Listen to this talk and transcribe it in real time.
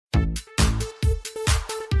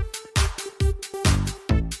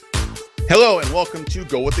Hello and welcome to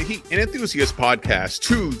Go With The Heat, an enthusiast podcast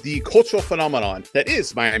to the cultural phenomenon that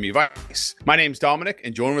is Miami Vice. My name's Dominic,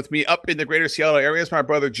 and join with me up in the greater Seattle area is my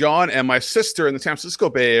brother John and my sister in the San Francisco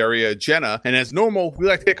Bay Area, Jenna. And as normal, we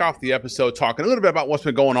like to kick off the episode talking a little bit about what's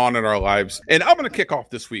been going on in our lives. And I'm going to kick off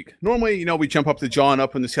this week. Normally, we jump up to John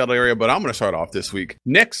up in the Seattle area, but I'm going to start off this week.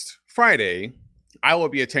 Next Friday, I will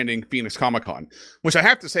be attending Phoenix Comic-Con, which I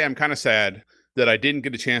have to say I'm kind of sad that I didn't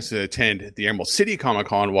get a chance to attend the Emerald City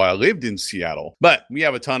Comic-Con while I lived in Seattle. But we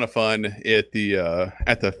have a ton of fun at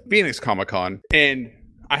the Phoenix Comic-Con. And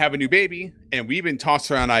I have a new baby, and we've been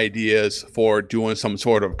tossing around ideas for doing some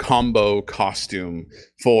sort of combo costume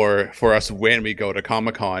for us when we go to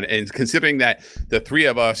Comic-Con. And considering that the three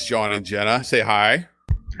of us, John and Jenna, say hi.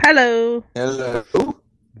 Hello. Hello.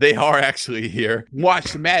 They are actually here.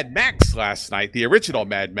 Watched Mad Max last night, the original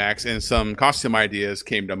Mad Max, and some costume ideas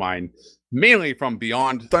came to mind. Mainly from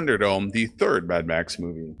Beyond Thunderdome, the third Mad Max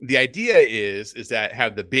movie. The idea is that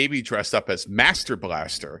have the baby dressed up as Master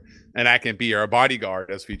Blaster, and I can be our bodyguard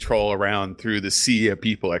as we troll around through the sea of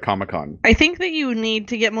people at Comic-Con. I think that you need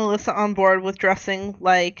to get Melissa on board with dressing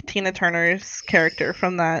like Tina Turner's character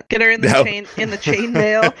from that. Get her in the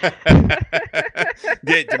chainmail.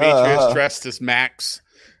 Get Demetrius dressed as Max,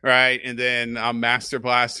 right? And then I'm Master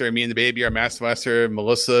Blaster. Me and the baby are Master Blaster.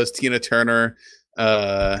 Melissa's Tina Turner.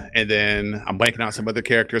 And then I'm blanking out some other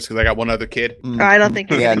characters because I got one other kid. I don't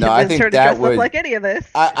think you're going to convince her to dress up like any of this.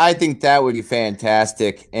 I think that would be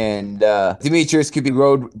fantastic. And Demetrius could be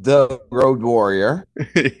the Road Warrior.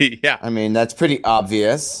 Yeah. I mean, that's pretty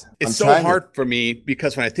obvious. It's so hard for me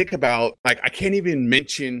because when I think about, I can't even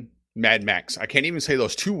mention Mad Max. I can't even say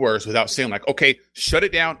those two words without saying, okay, shut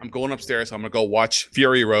it down. I'm going upstairs. I'm going to go watch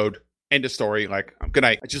Fury Road. End of story. Good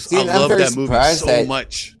night. I love that movie so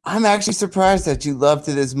much. I'm actually surprised that you loved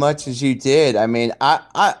it as much as you did. I mean,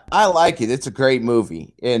 I like it. It's a great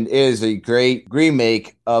movie and it is a great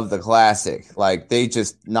remake of the classic. They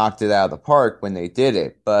just knocked it out of the park when they did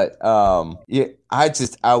it. But I'm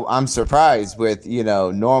surprised with,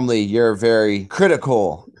 normally you're very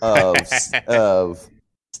critical of of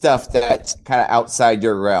stuff that's kind of outside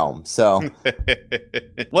your realm. So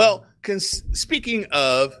well, speaking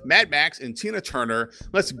of Mad Max and Tina Turner,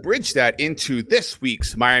 let's bridge that into this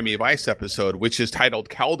week's Miami Vice episode, which is titled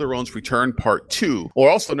Calderone's Return Part 2, or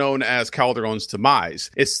also known as Calderone's Demise.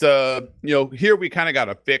 It's here we kind of got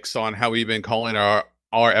a fix on how we've been calling our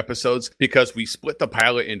episodes because we split the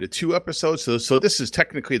pilot into 2 episodes. So this is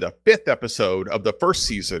technically the 5th episode of the first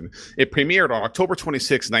season. It premiered on October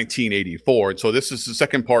 26, 1984. And so this is the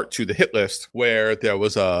second part to the hit list where there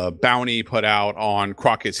was a bounty put out on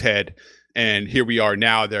Crockett's head. And here we are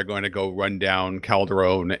now. They're going to go run down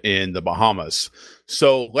Calderone in the Bahamas.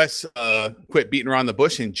 So let's quit beating around the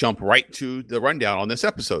bush and jump right to the rundown on this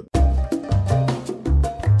episode.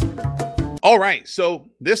 All right. So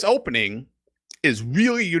this opening is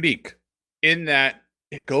really unique in that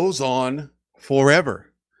it goes on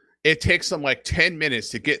forever. It takes them 10 minutes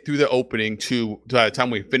to get through the opening to the time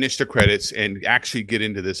we finish the credits and actually get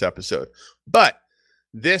into this episode. But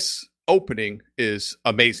this opening is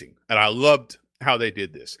amazing, and I loved how they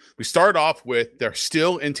did this. We start off with they're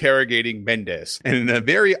still interrogating Mendez, and in a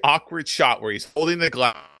very awkward shot where he's holding the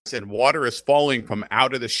glass and water is falling from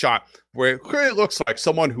out of the shot, where it clearly looks like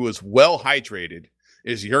someone who is well hydrated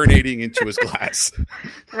is urinating into his glass.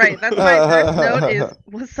 Right, that's my first note is,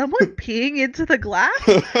 was someone peeing into the glass?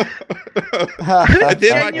 I'm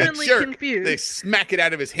genuinely confused. They smack it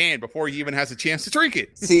out of his hand before he even has a chance to drink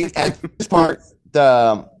it. See, at this part,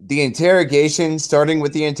 the interrogation, starting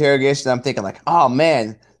with the interrogation, I'm thinking oh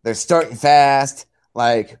man, they're starting fast.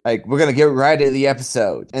 We're gonna get right into the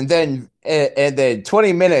episode, and then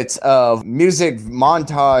 20 minutes of music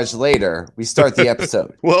montage later, we start the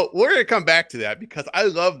episode. Well, we're gonna come back to that because I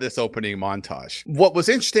love this opening montage. What was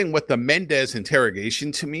interesting with the Mendez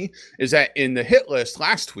interrogation to me is that in the hit list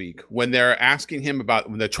last week, when they're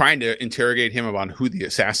trying to interrogate him about who the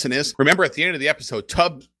assassin is. Remember, at the end of the episode,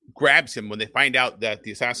 Tubbs grabs him when they find out that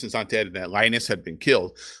the assassin's not dead and that Linus had been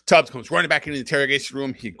killed. Tubbs comes running back into the interrogation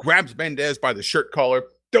room. He grabs Mendez by the shirt collar,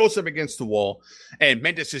 throws him against the wall, and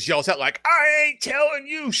Mendez just yells out I ain't telling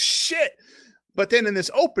you shit. But then in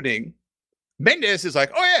this opening, Mendez is oh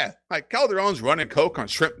yeah, Calderone's running coke on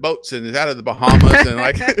shrimp boats and is out of the Bahamas and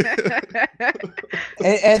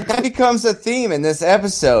and that becomes a theme in this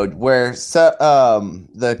episode where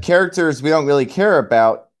the characters we don't really care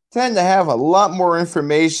about tend to have a lot more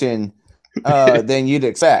information than you'd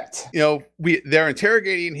expect. They're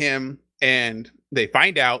interrogating him, and they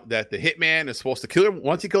find out that the hitman is supposed to kill him.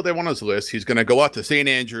 Once he killed everyone on his list, he's going to go out to St.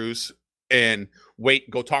 Andrews and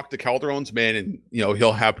go talk to Calderone's men, and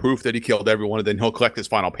he'll have proof that he killed everyone, and then he'll collect his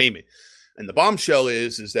final payment. And the bombshell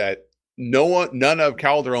is that none of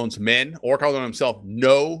Calderone's men or Calderone himself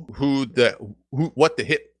know what the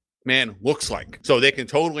hitman looks like. So they can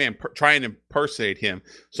totally try and impersonate him.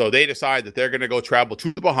 So they decide that they're going to go travel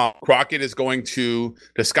to the Bahamas. Crockett is going to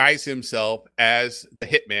disguise himself as the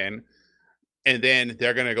hitman, and then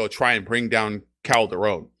they're going to go try and bring down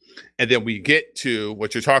Calderone. And then we get to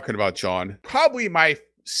what you're talking about, John. Probably my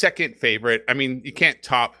second favorite. I mean, you can't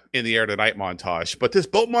top In the Air Tonight montage, but this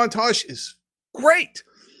boat montage is great.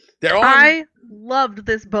 I loved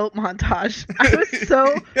this boat montage. I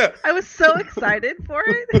was so excited for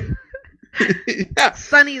it. Yeah.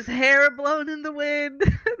 Sonny's hair blown in the wind.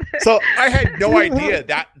 So I had no idea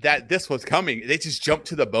that this was coming. They just jump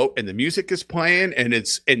to the boat and the music is playing, and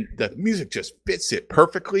the music just fits it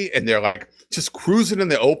perfectly. And they're like just cruising in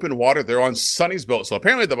the open water. They're on Sonny's boat. So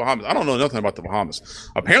apparently the Bahamas, I don't know nothing about the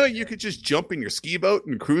Bahamas. Apparently you could just jump in your ski boat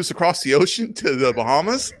and cruise across the ocean to the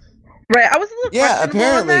Bahamas. Right. I was a little questionable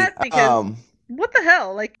on that because what the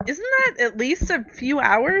hell? Like, isn't that at least a few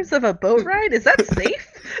hours of a boat ride? Is that safe?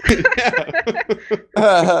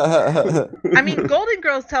 I mean, Golden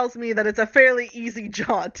Girls tells me that it's a fairly easy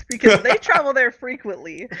jaunt because they travel there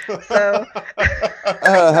frequently. So,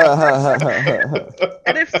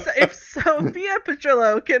 and if Sophia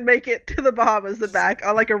Petrillo can make it to the Bahamas and back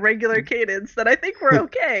on like a regular cadence, then I think we're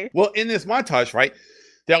okay. Well, in this montage, right?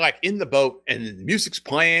 They're like in the boat and the music's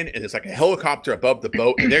playing and it's like a helicopter above the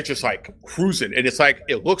boat and they're just like cruising. And it's like,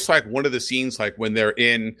 it looks like one of the scenes like when they're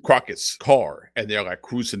in Crockett's car and they're like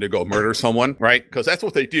cruising to go murder someone, right? Because that's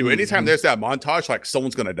what they do. Anytime there's that montage, like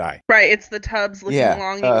someone's going to die. Right. It's the Tubbs looking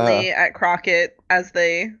longingly at Crockett as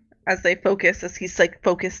they focus, as he's like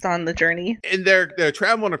focused on the journey. And they're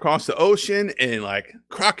traveling across the ocean and like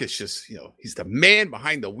Crockett's just, he's the man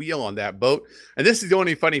behind the wheel on that boat. And this is the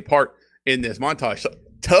only funny part in this montage.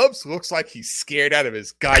 Tubbs looks like he's scared out of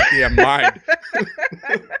his goddamn mind.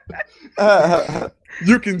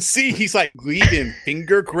 You can see he's like leaving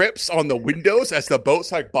finger grips on the windows as the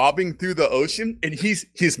boat's like bobbing through the ocean, and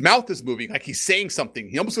his mouth is moving like he's saying something.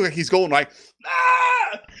 He almost looks like he's going like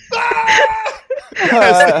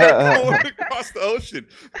going across the ocean.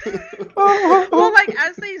 Well, like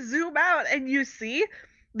as they zoom out and you see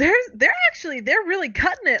they're really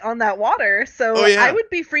cutting it on that water. So I would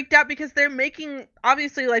be freaked out because they're making,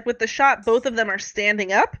 obviously, like with the shot, both of them are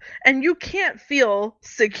standing up and you can't feel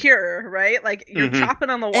secure, right? Like you're chopping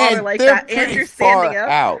on the water and like that and you're standing up.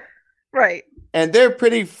 Out. Right. And they're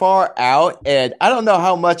pretty far out, and I don't know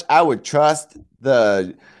how much I would trust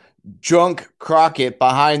the drunk Crockett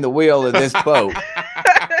behind the wheel of this boat.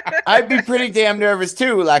 I'd be pretty damn nervous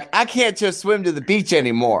too. Like, I can't just swim to the beach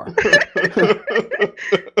anymore.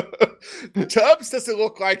 Tubbs doesn't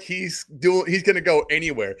look like he's gonna go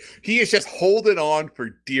anywhere. He is just holding on for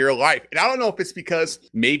dear life. And I don't know if it's because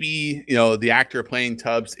maybe, the actor playing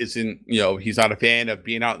Tubbs isn't, he's not a fan of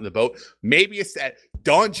being out in the boat. Maybe it's that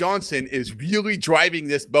Don Johnson is really driving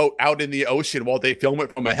this boat out in the ocean while they film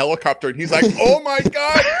it from a helicopter. And he's like, oh my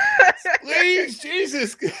God, please,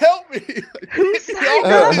 Jesus, help me. Who signed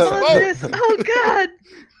off on this? Oh God.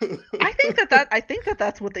 I think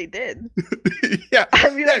that's what they did. Yeah. I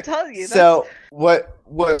mean, I'm telling you. So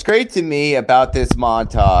what's great to me about this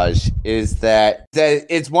montage is that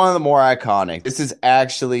it's one of the more iconic. This is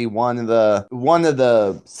actually one of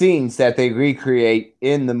the scenes that they recreate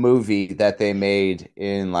in the movie that they made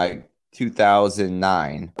in like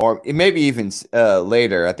 2009, or maybe even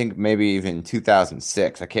later. I think maybe even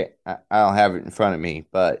 2006. I don't have it in front of me,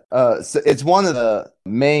 but so it's one of the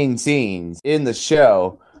main scenes in the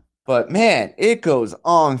show. But man, it goes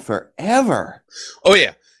on forever. Oh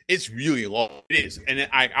yeah, it's really long. It is, and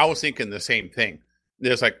I was thinking the same thing.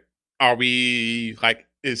 There's like, are we like?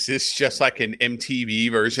 Is this just like an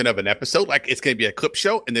MTV version of an episode? Like it's going to be a clip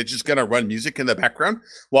show and they're just going to run music in the background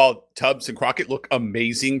while Tubbs and Crockett look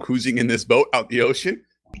amazing cruising in this boat out the ocean?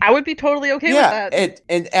 I would be totally okay with that.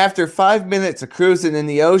 And after 5 minutes of cruising in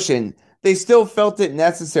the ocean, they still felt it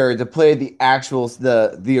necessary to play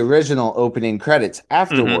the original opening credits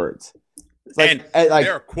afterwards. Like,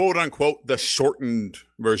 they're quote unquote the shortened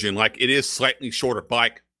version. Like it is slightly shorter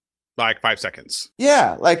by like 5 seconds.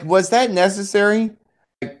 Yeah. Like, was that necessary?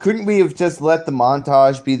 Couldn't we have just let the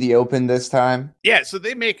montage be the open this time? Yeah, so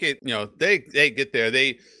they make it, they get there.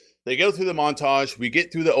 They go through the montage, we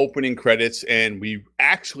get through the opening credits, and we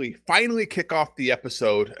actually finally kick off the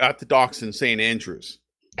episode at the docks in St. Andrews.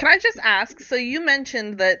 Can I just ask, so you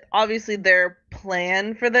mentioned that obviously their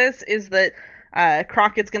plan for this is that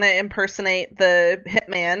Crockett's going to impersonate the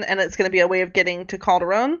hitman, and it's going to be a way of getting to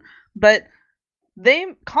Calderone, but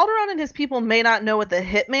Calderone and his people may not know what the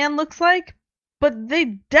hitman looks like. but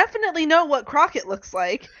they definitely know what Crockett looks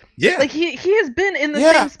like. Yeah. Like, he has been in the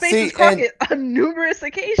same space as Crockett on numerous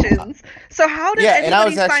occasions. So how did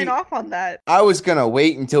anybody sign off on that? I was going to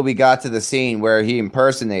wait until we got to the scene where he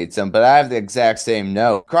impersonates him, but I have the exact same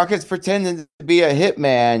note. Crockett's pretending to be a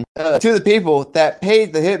hitman to the people that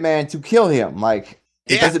paid the hitman to kill him. Like,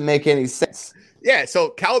 it doesn't make any sense. Yeah, so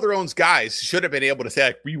Calderone's guys should have been able to say,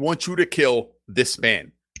 like, we want you to kill this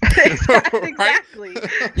man. Exactly.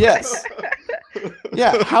 Yes.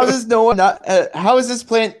 Yeah. How is this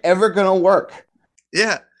plan ever gonna work?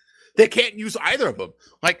 Yeah. They can't use either of them.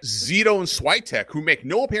 Like Zito and Switek, who make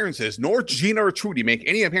no appearances, nor Gina or Trudy make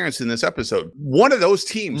any appearance in this episode. One of those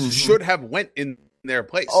teams should have went in their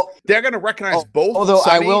place. They're gonna recognize both. Although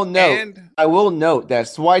Sunny I will note that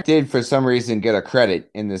Switek did for some reason get a credit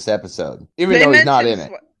in this episode, even though he's not in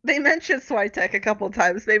it. They mentioned Switek a couple of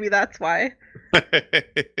times. Maybe that's why.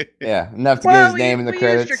 Yeah, enough to get his name in the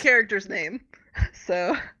credits. We used your character's name,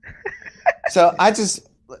 so. So I just,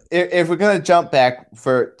 if we're gonna jump back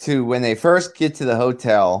to when they first get to the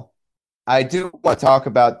hotel, I do want to talk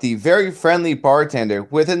about the very friendly bartender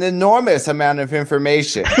with an enormous amount of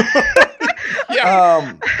information.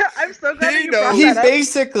 I'm so glad you brought that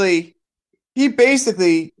up. He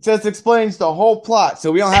basically just explains the whole plot,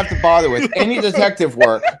 so we don't have to bother with any detective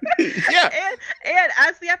work. Yeah. And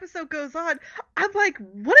as the episode goes on, I'm like,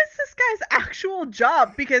 what is this guy's actual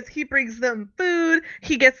job? Because he brings them food,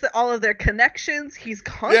 he gets all of their connections, he's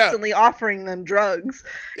constantly offering them drugs.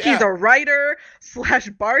 Yeah. He's a writer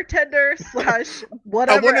 / bartender /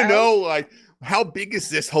 whatever. I want to know, like, how big is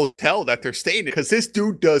this hotel that they're staying in? Because this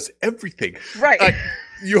dude does everything. Right. Like,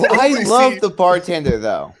 I love the bartender,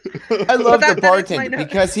 though. I love the bartender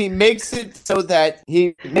because he makes it so that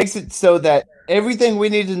everything we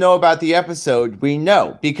need to know about the episode, we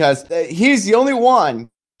know. Because he's the only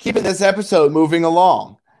one keeping this episode moving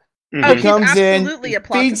along. Mm-hmm. He comes in,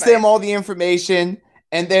 feeds them all the information,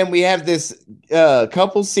 and then we have this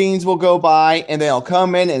couple scenes will go by, and they'll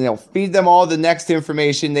come in and they'll feed them all the next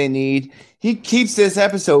information they need. He keeps this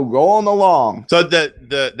episode rolling along. So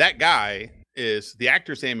that guy is, the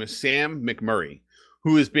actor's name is Sam McMurray,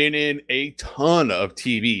 who has been in a ton of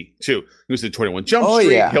TV too. He was in 21 Jump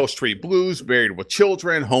Street, Hill Street Blues, Married with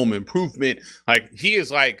Children, Home Improvement. Like, he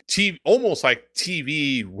is like almost like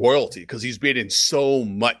TV royalty because he's been in so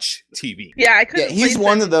much TV. Yeah, I couldn't. He's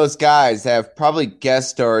one of those guys that have probably guest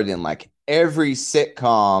starred in like every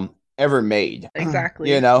sitcom ever made.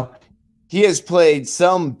 Exactly. You know, he has played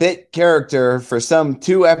some bit character for some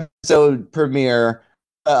 2-episode premiere.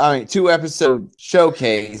 2-episode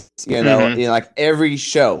showcase, you know, in like every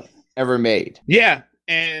show ever made. Yeah,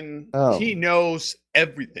 and he knows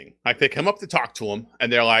everything. Like, they come up to talk to him,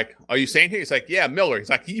 and they're like, "Are you staying here?" He's like, "Yeah, Miller."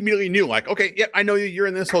 He's like, he immediately knew, like, "Okay, yeah, I know you're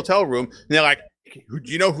in this hotel room." And they're like, "Do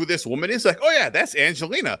you know who this woman is?" Like, "Oh yeah, that's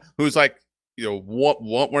Angelina," who's like, you know,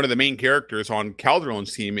 one of the main characters on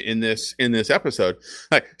Calderone's team in this episode.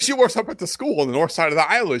 Like, she works up at the school on the north side of the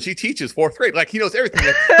island. She teaches 4th grade. Like, he knows everything.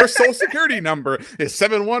 Like, her social security number is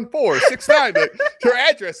 71469. Like, her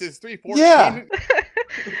address is 314.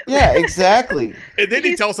 Yeah, exactly. And then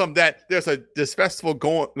he tells them that there's this festival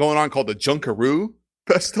going on called the Junkaroo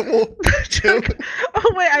Festival.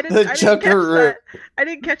 Oh wait, I didn't catch that. I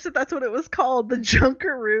didn't catch that. That's what it was called, the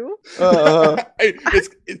Junkaroo.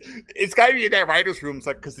 It's got to be in that writers' room. It's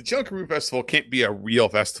like, because the Junkaroo Festival can't be a real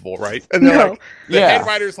festival, right? And they're like, the head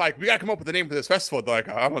writer's like, we got to come up with a name for this festival. They're like,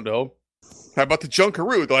 I don't know. How about the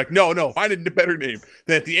Junkaroo? They're like, no, find a better name.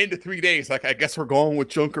 Then at the end of 3 days, like, I guess we're going with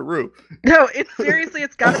Junkaroo. No,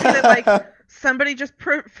 it's got to be that, like, somebody just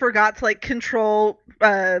forgot to, like, control,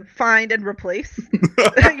 find, and replace.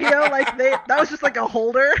 You know, like, that was just, like, a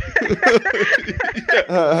holder.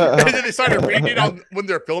 And then they started reading it on when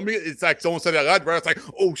they're filming it. It's like someone said it out loud, right? It's like,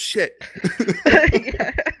 oh, shit.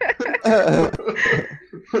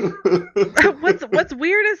 What's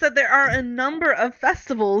weird is that there are a number of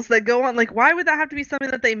festivals that go on. Like, why would that have to be something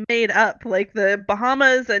that they made up? Like, the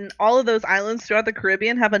Bahamas and all of those islands throughout the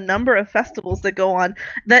Caribbean have a number of festivals that go on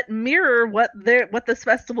that mirror what this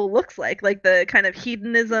festival looks like the kind of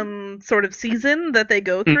hedonism sort of season that they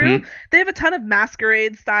go through. Mm-hmm. They have a ton of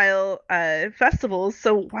masquerade style festivals,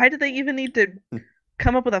 so why do they even need to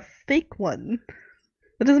come up with a fake one?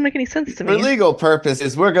 That doesn't make any sense to me. For legal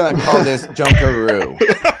purposes, we're going to call this Junkaroo.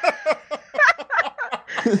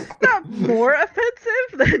 It's not more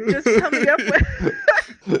offensive than just coming up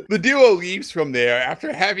with... The duo leaves from there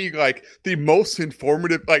after having, like, the most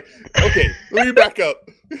informative... Like, okay, let me back up.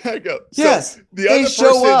 Yes, so the other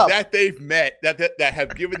person that they've met that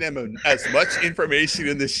have given them as much information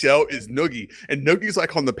in the show is Noogie. And Noogie's,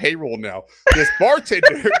 like, on the payroll now. This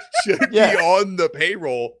bartender should be on the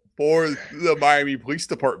payroll for the Miami Police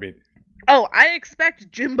Department. Oh, I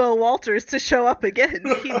expect Jimbo Walters to show up again.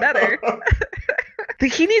 He better.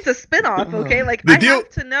 He needs a spinoff, okay? Like, I have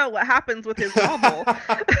to know what happens with his novel.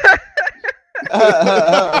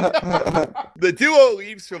 The duo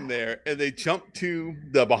leaves from there, and they jump to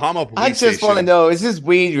the Bahama Police Station. I just want to know, is this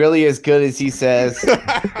weed really as good as he says?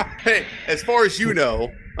 Hey, as far as you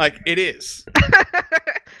know, like, it is.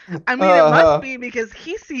 I mean, it must be, because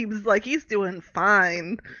he seems like he's doing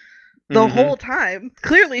fine the whole time.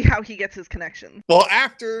 Clearly how he gets his connection. Well,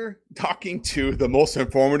 after talking to the most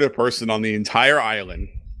informative person on the entire island,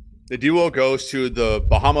 the duo goes to the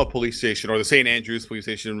Bahama Police Station, or the St. Andrews Police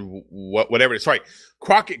Station, whatever it is. Sorry,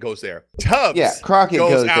 Crockett goes there. Tubbs Crockett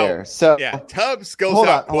goes out, there. So Tubbs goes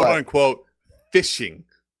out, quote unquote, fishing.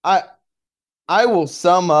 I will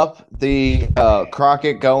sum up the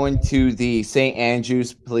Crockett going to the St.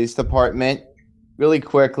 Andrews Police Department really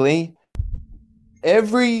quickly.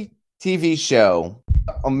 Every TV show,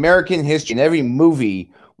 American history, and every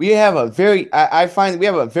movie, we have a very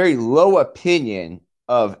low opinion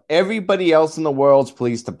of everybody else in the world's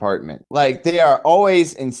police department. Like, they are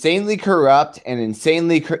always insanely corrupt and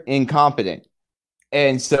insanely incompetent.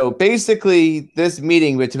 And so basically this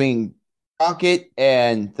meeting between Crockett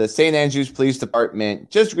and the St. Andrews Police Department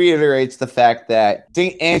just reiterates the fact that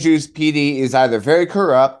St. Andrews PD is either very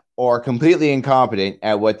corrupt or completely incompetent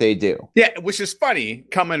at what they do. Yeah, which is funny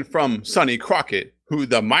coming from Sonny Crockett, who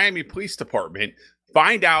the Miami Police Department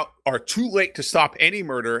find out are too late to stop any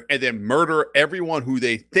murder and then murder everyone who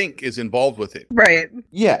they think is involved with it. Right.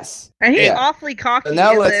 Yes. And he's awfully cocky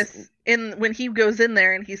when he goes in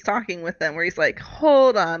there and he's talking with them, where he's like,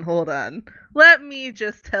 hold on. Let me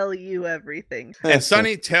just tell you everything. And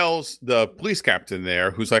Sonny tells the police captain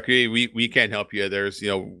there, who's like, hey, we can't help you. There's,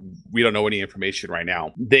 we don't know any information right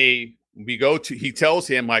now. He tells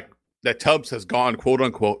him, like, that Tubbs has gone, quote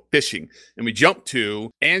unquote, fishing. And we jump to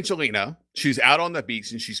Angelina. She's out on the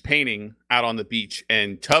beach and she's painting out on the beach.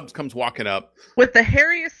 And Tubbs comes walking up with the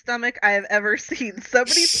hairiest stomach I have ever seen.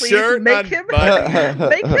 Somebody please make him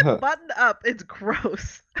button up. It's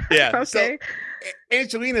gross. Yeah. Okay. So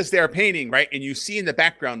Angelina's there painting, right? And you see in the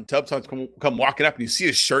background Tubbs come walking up and you see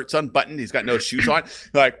his shirt's unbuttoned. He's got no shoes on.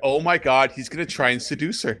 You're like, oh my God, he's going to try and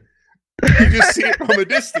seduce her. You just see it from a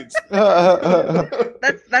distance.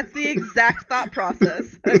 That's the exact thought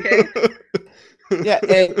process. Okay. Yeah,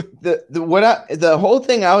 and the whole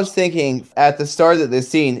thing I was thinking at the start of this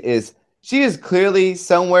scene is she is clearly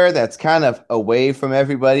somewhere that's kind of away from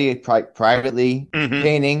everybody, privately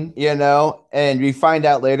painting, and we find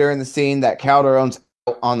out later in the scene that Calderone's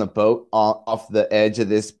on the boat off the edge of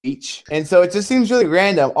this beach. And so it just seems really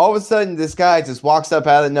random. All of a sudden, this guy just walks up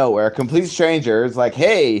out of nowhere, a complete stranger. It's like,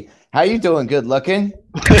 hey, how you doing? Good looking?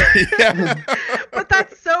 But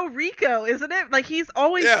that's so Rico, isn't it? Like, he's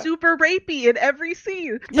always super rapey in every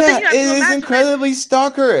scene. But it is incredibly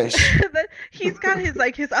stalkerish. He's got his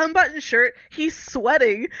unbuttoned shirt. He's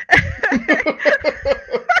sweating.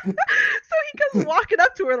 So he comes walking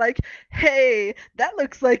up to her like, hey, that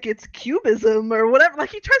looks like it's Cubism or whatever.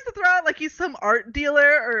 Like, he tries to throw out like he's some art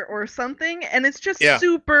dealer or something. And it's just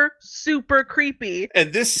super, super creepy.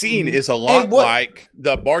 And this scene is a lot like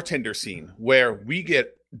the bartender scene where we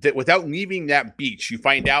get that without leaving that beach, you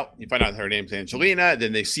find out her name's Angelina.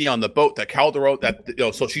 Then they see on the boat that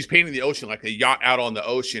Calderone, so she's painting the ocean like a yacht out on the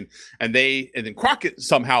ocean, and then Crockett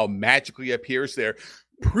somehow magically appears there.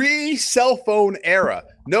 Pre-cell phone era,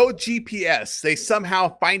 no GPS. They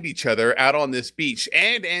somehow find each other out on this beach,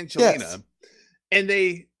 and Angelina, and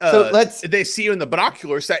they see in the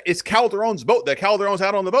binoculars that it's Calderone's boat. That Calderone's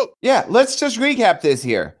out on the boat. Yeah, let's just recap this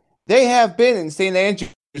here. They have been in St.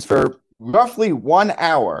 Andrews for roughly 1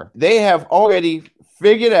 hour. They have already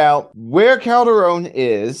figured out where Calderone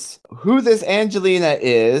is, who this Angelina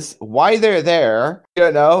is, why they're there.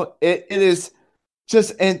 It is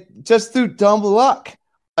just through dumb luck.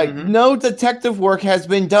 Like, no detective work has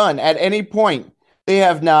been done at any point. They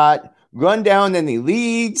have not run down any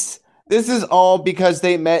leads. This is all because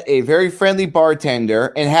they met a very friendly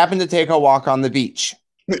bartender and happened to take a walk on the beach.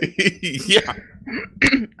 Yeah.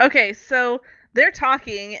 Okay, so they're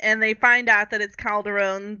talking and they find out that it's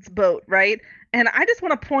Calderone's boat, right? And I just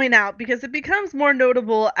want to point out, because it becomes more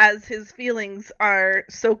notable as his feelings are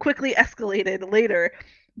so quickly escalated later,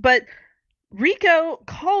 but Rico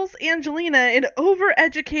calls Angelina an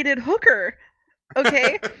overeducated hooker.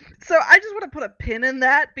 Okay? So I just want to put a pin in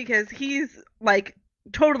that, because he's like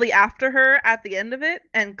totally after her at the end of it,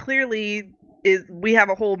 and clearly we have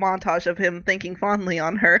a whole montage of him thinking fondly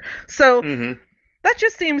on her. So that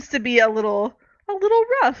just seems to be a little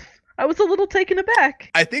rough. I was a little taken aback.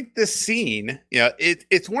 I think this scene,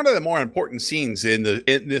 it's one of the more important scenes in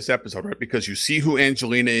this episode, right? Because you see who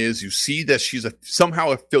Angelina is, you see that she's somehow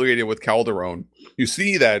affiliated with Calderone. You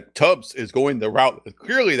see that Tubbs is going the route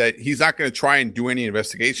clearly that he's not going to try and do any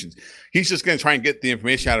investigations. He's just going to try and get the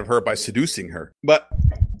information out of her by seducing her. But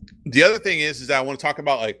the other thing is that I want to talk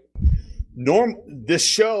about like this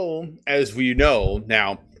show, as we know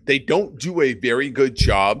now, they don't do a very good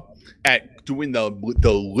job at doing the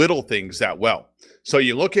little things that well. So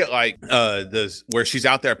you look at like where she's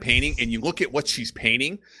out there painting, and you look at what she's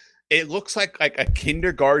painting. It looks like a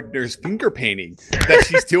kindergartner's finger painting that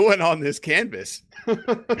she's doing on this canvas.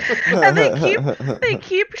 And they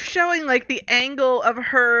keep showing like the angle of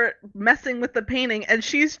her messing with the painting, and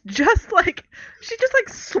she's just like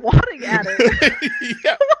swatting at it.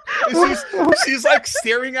 Yeah, she's like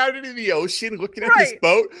staring out into the ocean, looking at this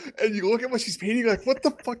boat, and you look at what she's painting, like, what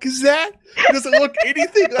the fuck is that? It doesn't look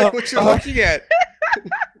anything like what you're looking at.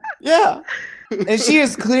 Yeah. And she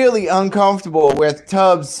is clearly uncomfortable with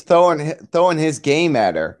Tubbs throwing his game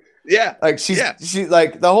at her. Yeah. Like she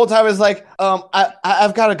like the whole time is like,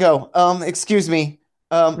 I've got to go. Excuse me.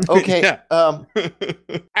 Okay.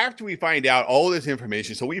 After we find out all this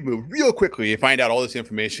information, so we move real quickly and find out all this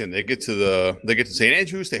information. They get to St.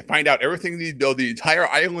 Andrews. They find out everything they know, the entire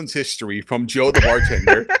island's history from Joe the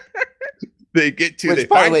bartender. They get to. Which,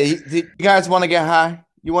 by the way, do you guys want to get high?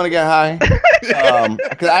 You want to get high?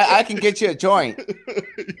 Because I can get you a joint.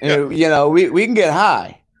 Yeah. You know, we can get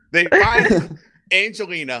high. They find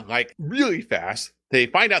Angelina like really fast. They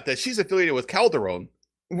find out that she's affiliated with Calderone,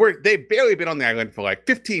 where they've barely been on the island for like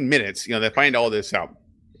 15 minutes. You know, they find all this out.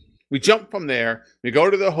 We jump from there. We go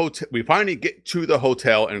to the hotel. We finally get to the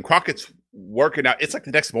hotel, and Crockett's working out. It's like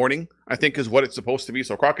the next morning, I think, is what it's supposed to be.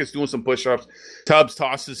 So Crockett's doing some push-ups. Tubbs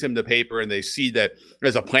tosses him the paper, and they see that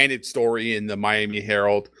there's a planted story in the Miami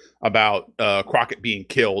Herald about Crockett being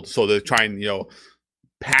killed. So they're trying,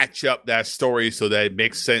 patch up that story so that it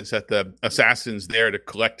makes sense that the assassin's there to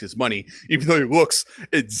collect his money, even though he looks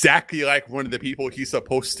exactly like one of the people he's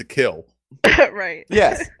supposed to kill. Right.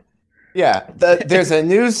 Yes. Yeah, there's a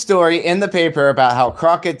news story in the paper about how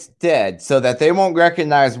Crockett's dead, so that they won't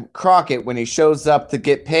recognize Crockett when he shows up to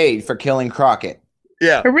get paid for killing Crockett.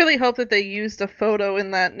 Yeah. I really hope that they used a photo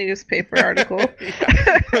in that newspaper article.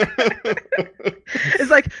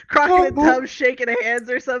 It's like Crockett and Tubbs shaking hands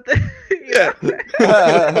or something. Yeah.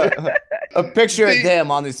 A picture of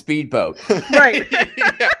them on the speedboat. Right.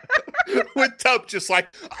 Yeah. With Tubbs just like,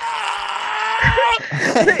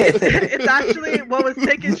 it's actually what was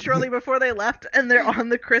taken shortly before they left, and they're on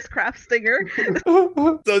the Chris Craft stinger.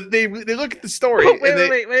 So they look at the story.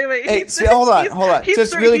 Wait. Hey, hold on.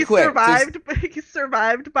 Just really quick. He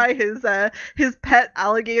survived by his pet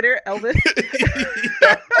alligator, Elvis.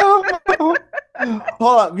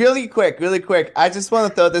 Hold on, really quick. I just want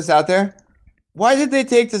to throw this out there. Why did they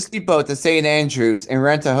take the speedboat to St. Andrews and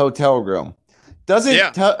rent a hotel room?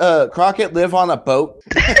 Doesn't Crockett live on a boat?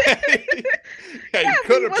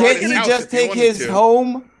 Can't he just take his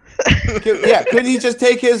home? Couldn't he just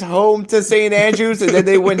take his home to St. Andrews, and then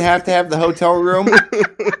they wouldn't have to have the hotel room?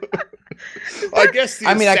 I guess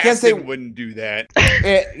they wouldn't do that.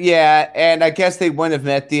 And I guess they wouldn't have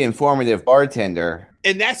met the informative bartender.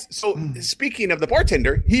 And that's so. Speaking of the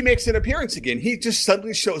bartender, he makes an appearance again. He just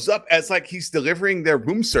suddenly shows up as like he's delivering their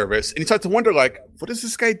room service, and you start to wonder, like, what does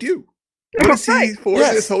this guy do? What is he for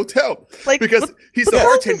this hotel? Like, because he's the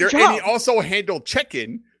bartender, and he also handled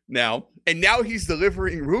check-in now, and now he's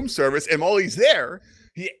delivering room service. And while he's there,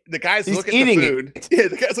 the guy's looking at the food. It. Yeah,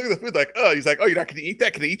 the guy's looking at the food like, oh, he's like, oh, you're not going to eat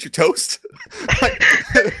that? Can I eat your toast?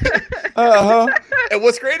 And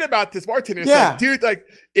what's great about this bartender is like, dude, like,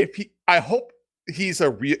 I hope he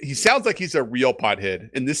sounds like he's a real pothead,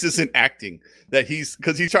 and this isn't acting. That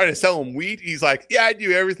because he's trying to sell him weed. He's like, yeah, I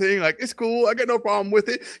do everything. Like, it's cool. I got no problem with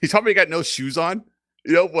it. He's probably got no shoes on.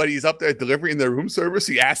 When he's up there delivering their room service,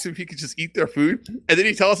 he asks him if he could just eat their food. And then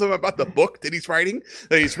he tells him about the book that he's writing.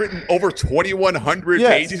 That he's written over 2,100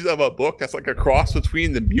 pages of a book that's like a cross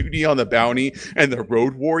between the Mutiny on the Bounty and the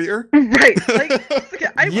Road Warrior. Right.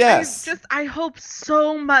 I hope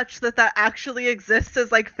so much that actually exists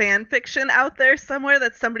as like fan fiction out there somewhere,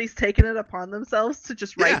 that somebody's taken it upon themselves to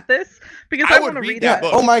just write this. Because I want to read that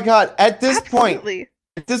book. Oh my God. At this point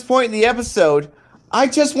in the episode, I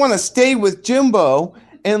just want to stay with Jimbo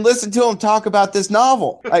and listen to him talk about this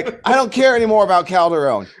novel. Like, I don't care anymore about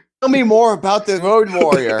Calderone. Tell me more about the Road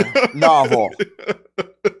Warrior novel.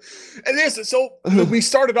 And so we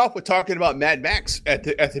started off with talking about Mad Max at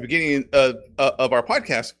the beginning of our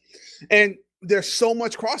podcast, and there's so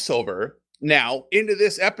much crossover Now, into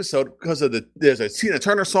this episode, because of there's a Tina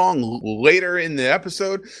Turner song later in the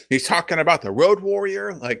episode. He's talking about the Road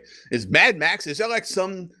Warrior. Like, is Mad Max, is that like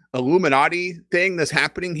some Illuminati thing that's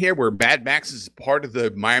happening here where Mad Max is part of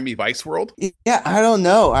the Miami Vice world? Yeah, I don't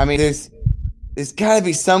know. I mean, there's got to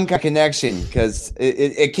be some kind of connection, because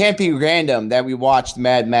it can't be random that we watched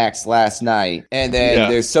Mad Max last night, and then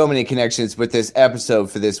there's so many connections with this episode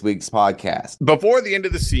for this week's podcast. Before the end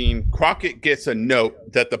of the scene, Crockett gets a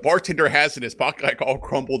note that the bartender has in his pocket, like all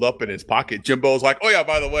crumpled up in his pocket. Jimbo's like, oh yeah,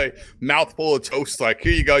 by the way, mouthful of toast. Like,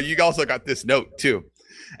 here you go. You also got this note too.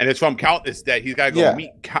 And it's from it's that he's got to go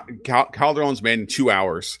meet Calderone's man in 2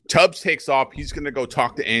 hours. Tubbs takes off. He's going to go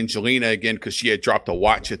talk to Angelina again because she had dropped a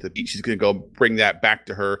watch at the beach. He's going to go bring that back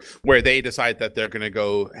to her, where they decide that they're going to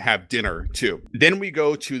go have dinner too. Then we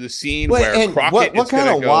go to the scene where Crockett what kind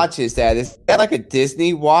of watch is that? Is that like a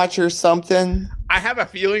Disney watch or something? I have a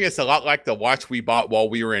feeling it's a lot like the watch we bought while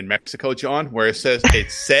we were in Mexico, John, where it says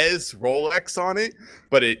Rolex on it,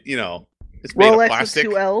 but it's made Rolex of plastic.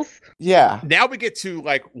 With 2 L's. Yeah. Now we get to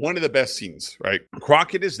like one of the best scenes, right?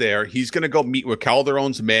 Crockett is there. He's going to go meet with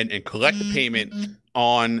Calderone's men and collect the payment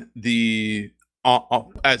on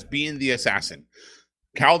as being the assassin.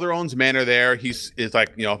 Calderone's men are there. It's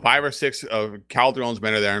like, 5 or 6 of Calderone's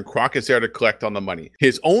men are there, and Crockett's there to collect on the money.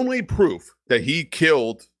 His only proof that he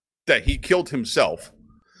killed himself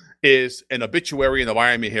is an obituary in the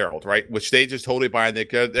Miami Herald, right? Which they just totally buy. They're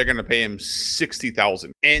going to pay him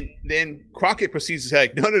 $60,000. And then Crockett proceeds to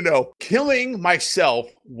say, no. Killing myself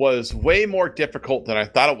was way more difficult than I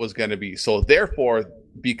thought it was going to be. So therefore,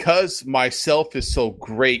 because myself is so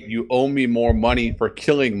great, you owe me more money for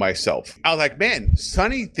killing myself. I was like, man,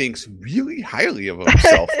 Sonny thinks really highly of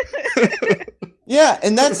himself. Yeah,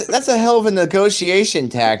 and that's a hell of a negotiation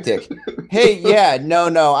tactic. Hey,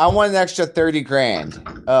 no, I want an extra 30 grand.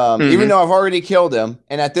 Even though I've already killed him,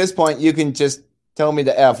 and at this point you can just tell me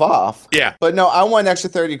to F off. Yeah. But no, I want an extra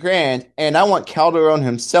 30 grand, and I want Calderone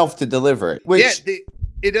himself to deliver it. Which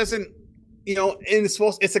it doesn't, and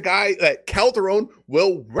it's a guy that Calderone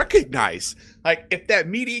will recognize. Like, if that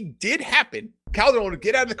meeting did happen, Calderone would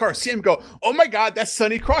get out of the car, see him go, oh my God, that's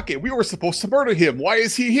Sonny Crockett. We were supposed to murder him. Why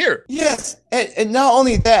is he here? Yes, and not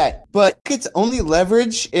only that, but it's only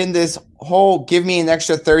leverage in this whole give me an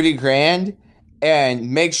extra 30 grand and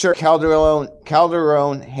make sure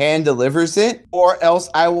Calderone hand delivers it, or else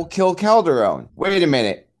I will kill Calderone. Wait a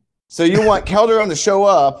minute. So you want Calderone to show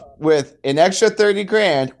up with an extra 30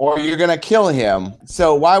 grand, or you're going to kill him.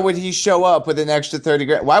 So why would he show up with an extra 30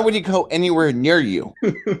 grand? Why would he go anywhere near you?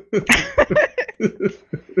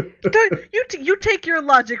 You take your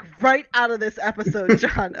logic right out of this episode,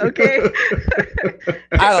 John, okay?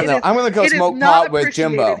 I don't know. I'm going to go smoke pot with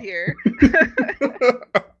Jimbo. Here.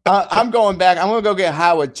 I'm going back. I'm going to go get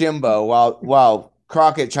high with Jimbo while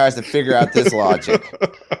Crockett tries to figure out this logic.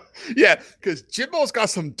 Yeah, because Jimbo's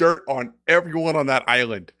got some dirt on everyone on that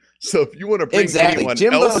island. So if you want to bring anyone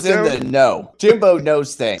Jimbo's else down, in the know. Jimbo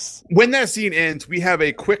knows things. When that scene ends, we have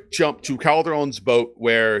a quick jump to Calderone's boat,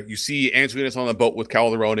 where you see Angelina's on the boat with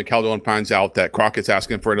Calderone, and Calderone finds out that Crockett's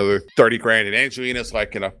asking for another 30 grand, and Angelina's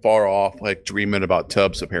like in a far off, like dreaming about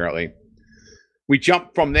Tubbs, apparently. We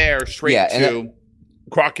jump from there straight to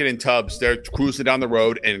Crockett and Tubbs. They're cruising down the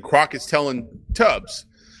road, and Crockett's telling Tubbs,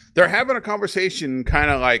 they're having a conversation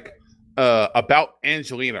kind of like about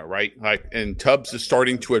Angelina, right? Like, and Tubbs is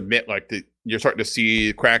starting to admit, like, that you're starting to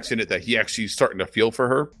see cracks in it, that he actually is starting to feel for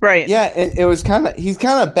her. Right. Yeah, and it was he's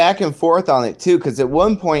kind of back and forth on it too, because at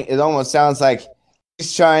one point it almost sounds like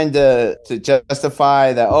he's trying to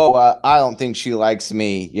justify that, I don't think she likes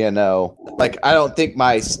me, like, I don't think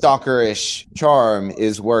my stalkerish charm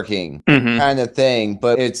is working, kind of thing.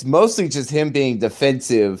 But it's mostly just him being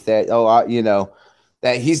defensive that,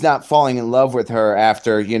 that he's not falling in love with her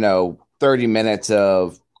after, 30 minutes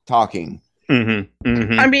of talking.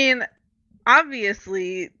 I mean,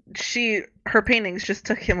 obviously, her paintings just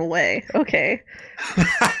took him away. Okay.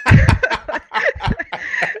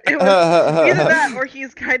 It was either that, or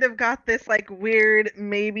he's kind of got this like weird,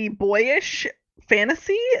 maybe boyish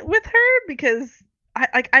fantasy with her, because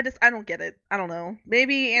I don't get it. I don't know.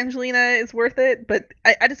 Maybe Angelina is worth it, but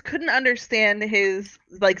I just couldn't understand his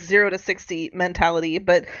like 0 to 60 mentality.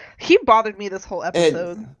 But he bothered me this whole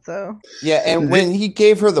episode. And when he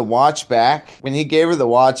gave her the watch back,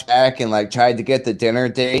 and like tried to get the dinner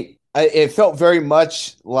date, it felt very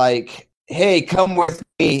much like, hey, come with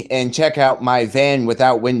me and check out my van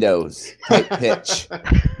without windows type pitch.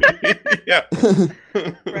 Yeah.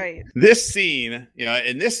 Right. This scene,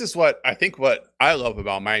 and this is what I love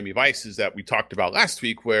about Miami Vice, is that we talked about last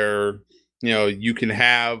week, where, you can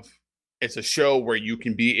have it's a show where you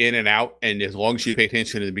can be in and out, and as long as you pay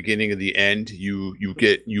attention to the beginning and the end,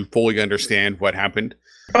 you fully understand what happened.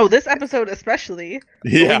 Oh, this episode especially.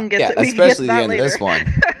 Yeah, especially the end of this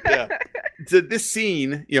one. Yeah. So this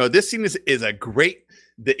scene is a great.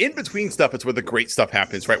 The in-between stuff is where the great stuff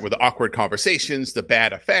happens, right? Where the awkward conversations, the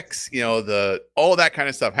bad effects, all that kind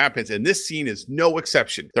of stuff happens. And this scene is no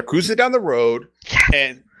exception. They're cruising down the road,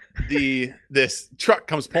 and this truck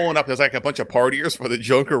comes pulling up. There's like a bunch of partiers for the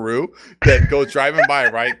Junkaroo that goes driving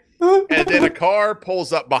by, right? And then a car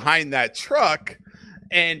pulls up behind that truck,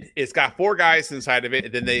 and it's got 4 guys inside of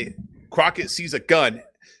it. And then Crockett sees a gun.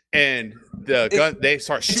 And they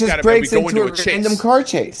start shooting at him, and we go into a chase. Random car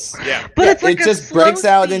chase. Yeah, but it's like it just breaks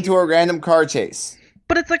out into a random car chase.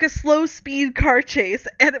 But it's like a slow speed car chase,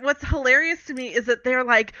 and what's hilarious to me is that they're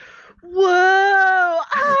like, "Whoa!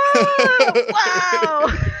 Oh,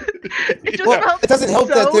 wow!" It doesn't help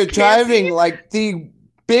that they're driving like the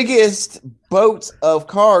biggest boats of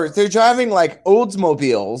cars. They're driving like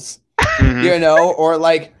Oldsmobiles, or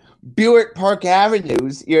like Buick Park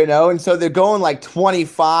Avenues, and so they're going like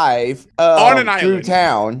 25 on an island through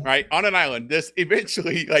town, right? On an island. This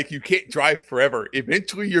eventually, like, you can't drive forever.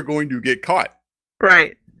 Eventually, you're going to get caught,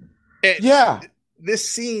 right? And this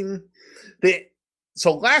scene,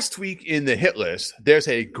 so last week in the hit list, there's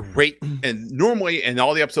a great, and normally in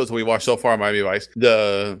all the episodes that we watched so far on Miami Vice,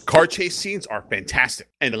 the car chase scenes are fantastic.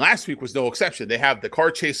 And last week was no exception. They have the car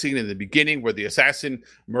chase scene in the beginning where the assassin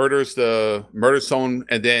murders someone,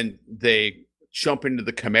 and then they jump into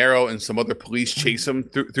the Camaro and some other police chase them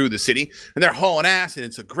through the city, and they're hauling ass, and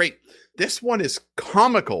it's a great. This one is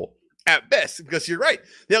comical at best, because you're right.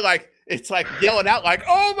 They're like, it's like yelling out like,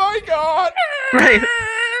 "Oh my God!" Right.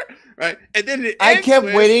 Right, and then I kept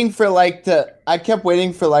waiting for a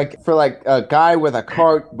guy with a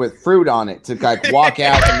cart with fruit on it to like walk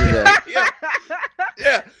out into the.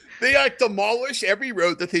 Yeah. They like demolish every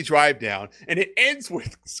road that they drive down, and it ends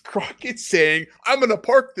with Crockett saying, "I'm going to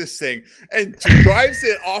park this thing," and drives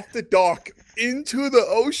it off the dock into the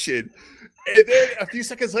ocean, and then a few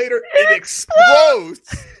seconds later, it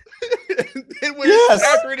explodes. And then when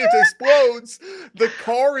it explodes, the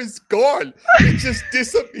car is gone. It just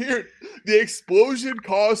disappeared. The explosion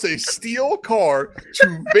caused a steel car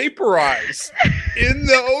to vaporize in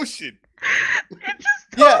the ocean. It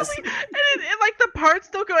just totally, and like the parts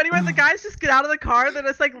don't go anywhere. The guys just get out of the car. They're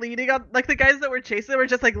just like leaning on, like the guys that were chasing were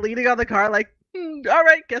just like leaning on the car, like, all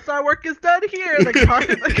right, guess our work is done here. The car,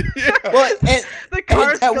 the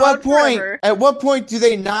car's at what point? Forever. At what point do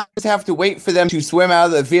they not just have to wait for them to swim out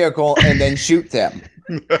of the vehicle and then shoot them?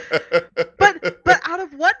 But out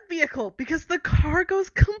of what vehicle? Because the car goes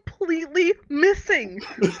completely missing.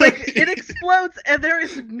 Like, it explodes, and there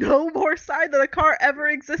is no more sign that a car ever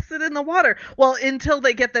existed in the water. Well, until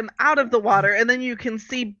they get them out of the water, and then you can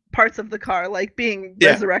see parts of the car like being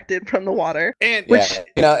resurrected from the water. And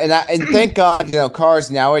and thank God,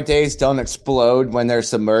 cars nowadays don't explode when they're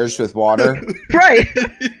submerged with water. Right.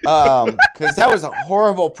 Because that was a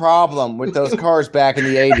horrible problem with those cars back in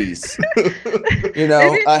the 80s.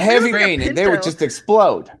 A heavy rain and they would just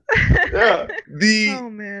explode. Yeah. Oh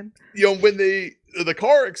man. When the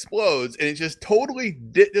car explodes and it just totally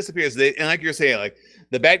disappears. And like you're saying, like,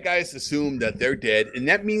 the bad guys assume that they're dead, and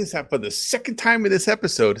that means that for the second time in this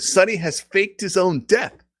episode, Sonny has faked his own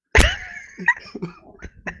death. He's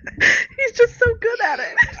just so good at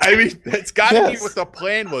it. I mean, that's got to be what the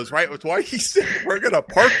plan was, right? It's why he said, "We're going to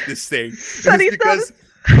park this thing." Because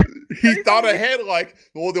he thought ahead, like,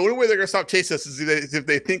 well, the only way they're going to stop chasing us is if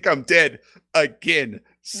they think I'm dead again.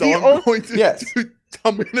 So I'm going to do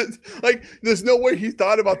minutes. Like, there's no way he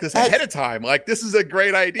thought about this ahead of time. Like, this is a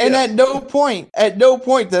great idea. And at no point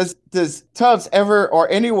does Tubbs ever or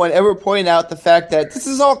anyone ever point out the fact that this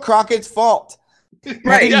is all Crockett's fault.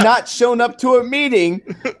 Right. Having not shown up to a meeting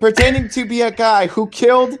pretending to be a guy who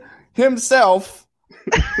killed himself.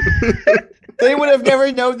 They would have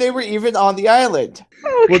never known they were even on the island.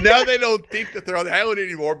 Well, now they don't think that they're on the island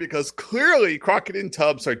anymore because clearly Crockett and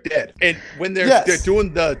Tubbs are dead. And when they're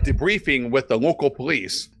doing the debriefing with the local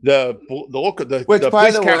police, the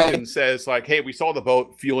police captain says, like, "Hey, we saw the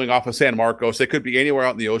boat fueling off of San Marcos. It could be anywhere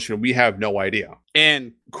out in the ocean. We have no idea."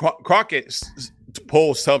 And Crockett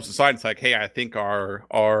pulls Tubbs aside. It's like, "Hey, I think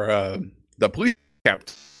the police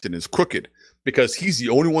captain is crooked." Because he's the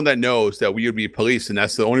only one that knows that we would be police, and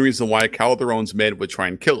that's the only reason why Calderone's men would try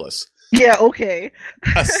and kill us. Yeah, okay.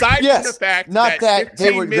 Aside from the fact that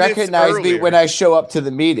they would recognize me when I show up to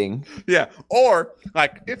the meeting. Yeah, or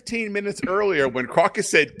like 15 minutes earlier when Crockett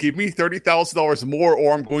said, "Give me $30,000 more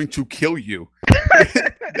or I'm going to kill you."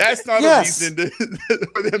 That's not a reason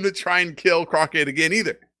for them to try and kill Crockett again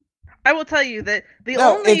either. I will tell you that the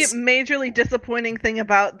only majorly disappointing thing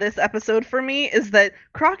about this episode for me is that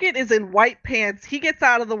Crockett is in white pants. He gets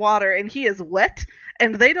out of the water and he is wet,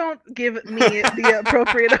 and they don't give me the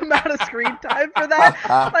appropriate amount of screen time for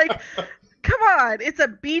that. Like, come on, it's a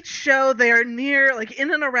beach show. They're near, like,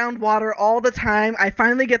 in and around water all the time. I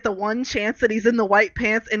finally get the one chance that he's in the white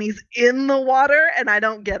pants and he's in the water, and I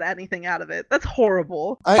don't get anything out of it. That's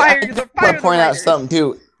horrible. I want to point out something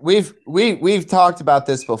too. We've talked about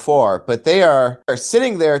this before, but they are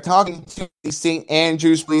sitting there talking to the St.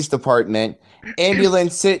 Andrews Police Department.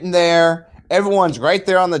 Ambulance sitting there. Everyone's right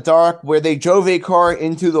there on the dock where they drove a car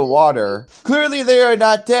into the water. Clearly, they are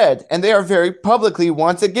not dead, and they are very publicly,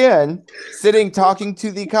 once again, sitting talking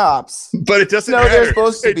to the cops. But it doesn't matter. They're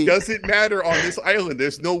supposed to be. It doesn't matter on this island.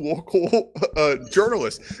 There's no local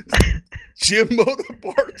journalist. Jimbo, the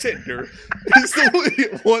bartender, is the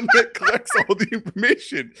only one that collects all the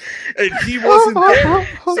information, and he wasn't there,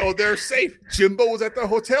 so they're safe. Jimbo was at the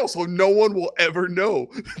hotel, so no one will ever know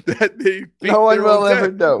that they. No one will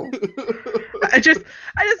ever know. I just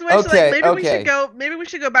wish maybe we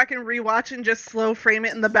should go back and rewatch and just slow frame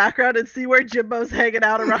it in the background and see where Jimbo's hanging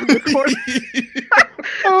out around the corner.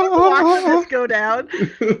 Watch this go down.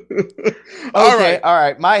 All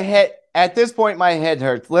right. My head. At this point, my head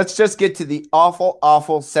hurts. Let's just get to the awful,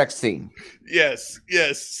 awful sex scene. Yes.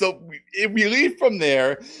 So we leave from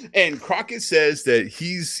there, and Crockett says that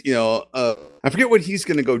he's, I forget what he's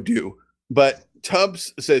going to go do, but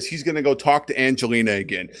Tubbs says he's going to go talk to Angelina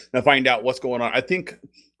again and find out what's going on. I think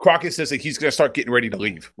Crockett says that he's going to start getting ready to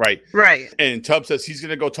leave, right? Right. And Tubbs says he's going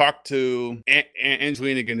to go talk to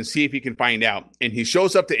Angelina again to see if he can find out. And he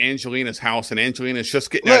shows up to Angelina's house, and Angelina's just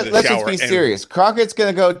getting out of the shower. Let's just be serious. Crockett's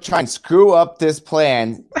going to go try and screw up this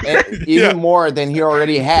plan even more than he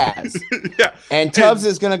already has. Yeah. And Tubbs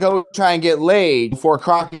is going to go try and get laid before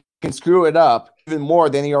Crockett can screw it up even more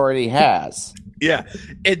than he already has. Yeah.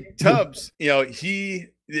 And Tubbs,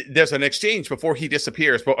 there's an exchange before he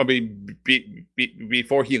disappears. But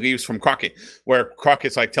before he leaves from Crockett, where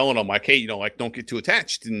Crockett's like telling him, like, hey, don't get too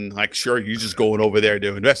attached, and like, sure, you're just going over there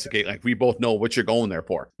to investigate. Like, we both know what you're going there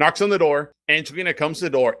for. Knocks on the door. Angelina comes to the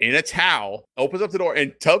door in a towel, opens up the door,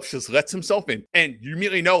 and Tubbs just lets himself in. And you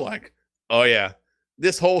immediately know, like, oh yeah,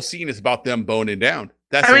 this whole scene is about them boning down.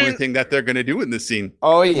 That's the only thing that they're going to do in this scene.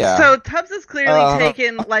 Oh, yeah. So Tubbs is clearly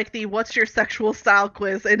taken, like, the what's your sexual style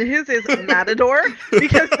quiz, and his is Matador,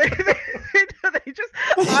 because they just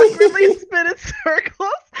awkwardly spin in circles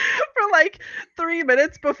for, like, 3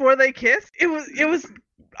 minutes before they kiss. It was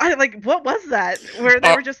what was that? Where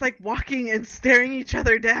they were just, like, walking and staring each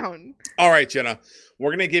other down. All right, Jenna. We're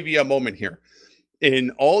going to give you a moment here.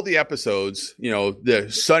 In all the episodes, the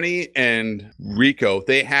Sonny and Rico,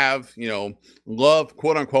 they have, love,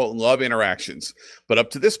 quote unquote, love interactions. But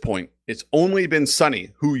up to this point, it's only been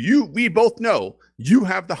Sonny, who we both know you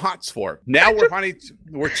have the hots for. Now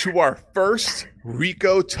we're to our first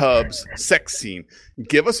Rico Tubbs sex scene.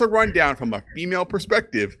 Give us a rundown from a female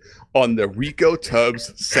perspective on the Rico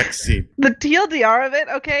Tubbs sex scene. The TLDR of it,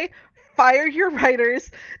 okay? Fire your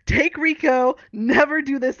writers, take Rico, never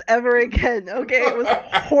do this ever again. Okay, it was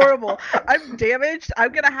horrible. I'm damaged.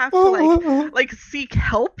 I'm gonna have to like seek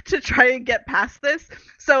help to try and get past this.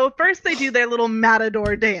 So first they do their little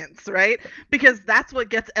matador dance, right? Because that's what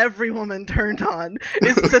gets every woman turned on,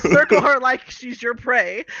 is to circle her like she's your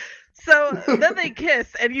prey. So then they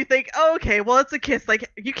kiss, and you think, oh, okay, well, it's a kiss. Like,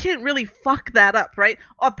 you can't really fuck that up, right?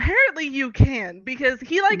 Apparently you can, because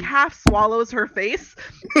he, like, half swallows her face.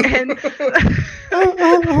 And, and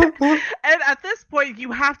at this point,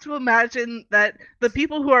 you have to imagine that the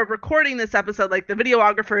people who are recording this episode, like, the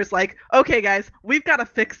videographer is like, okay, guys, we've got to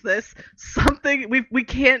fix this. We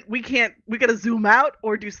got to zoom out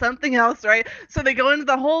or do something else, right? So they go into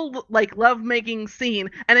the whole, like, love-making scene,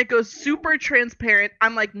 and it goes super transparent.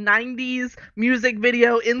 I'm, like, 90s music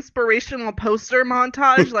video inspirational poster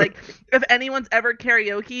montage. Like, if anyone's ever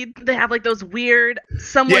karaoke, they have like those weird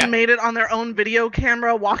made it on their own video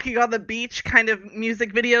camera walking on the beach kind of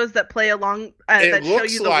music videos that play along that show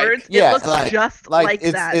you the words. It looks just like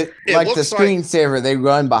that. Like the screensaver they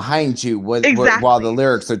run behind you while the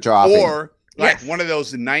lyrics are dropping. Or like one of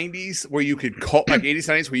those 90s where you could call, like 80s,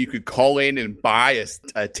 90s, where you could call in and buy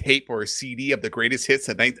a tape or a CD of the greatest hits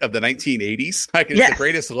of the 1980s. Like, it's the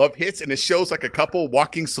greatest love hits, and it shows like a couple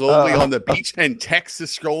walking slowly on the beach, and text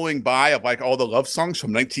is scrolling by of like all the love songs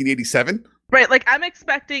from 1987. Right, like I'm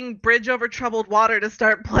expecting Bridge Over Troubled Water to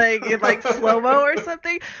start playing in like slow-mo or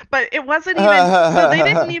something, but it wasn't even so they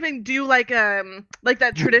didn't even do like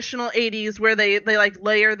that traditional 80s where they like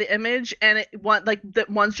layer the image and that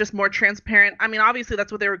one's just more transparent. I mean, obviously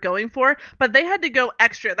that's what they were going for, but they had to go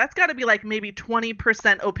extra. That's got to be like maybe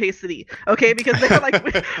 20% opacity, okay? Because they're like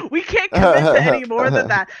we can't commit to any more than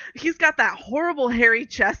that. He's got that horrible hairy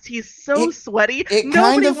chest. He's so sweaty.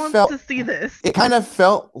 Nobody wants to see this. It kind of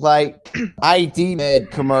felt like ID Med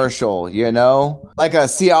commercial, you know, like a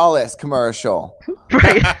Cialis commercial.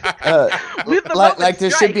 Right. Like there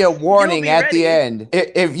should be a warning at the end.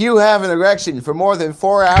 If you have an erection for more than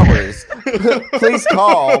 4 hours, please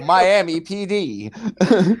call Miami PD.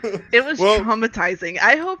 It was traumatizing.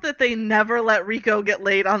 I hope that they never let Rico get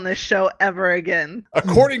laid on this show ever again.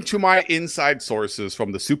 According to my inside sources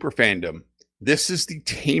from the super fandom, this is the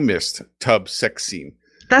tamest Tubbs sex scene.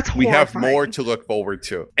 That's horrifying. We have more to look forward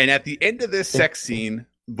to. And at the end of this sex scene,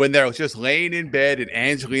 when they're just laying in bed and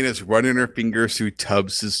Angelina's running her fingers through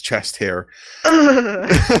Tubbs's chest hair.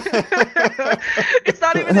 It's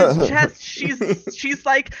not even his chest. She's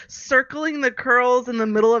like circling the curls in the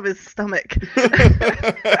middle of his stomach.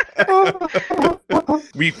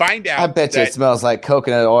 We find out I bet you it smells like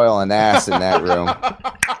coconut oil and ass in that room.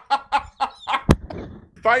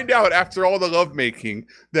 Find out after all the lovemaking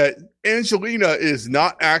that Angelina is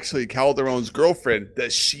not actually Calderone's girlfriend,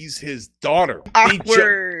 that she's his daughter.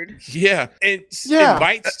 Awkward.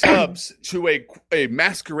 Invites Tubbs to a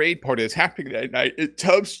masquerade party that's happening that night.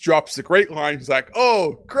 Tubbs drops the great line. He's like,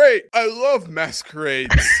 "Oh, great. I love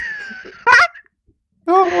masquerades."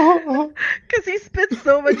 Because he spits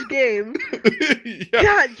so much game.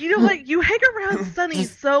 God, you know what? You hang around Sonny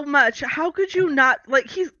so much. How could you not, like,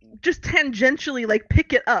 he's just tangentially like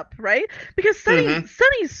pick it up, right? Because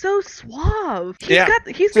Sonny's so suave. He's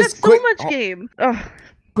got so much game. Ugh.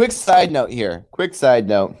 Quick side note here.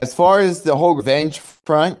 As far as the whole revenge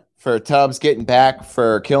front for Tubbs getting back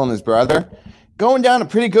for killing his brother, going down a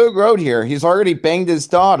pretty good road here. He's already banged his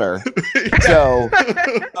daughter. So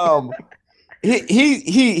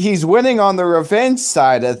he's winning on the revenge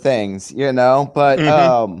side of things, you know, but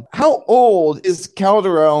how old is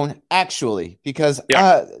Calderone actually? Because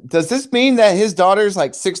does this mean that his daughter's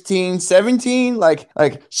like 16, 17? Like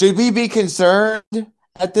should we be concerned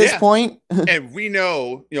at this point? And we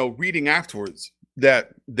know, reading afterwards,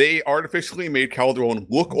 that they artificially made Calderone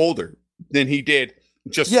look older than he did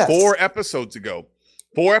just 4 episodes ago.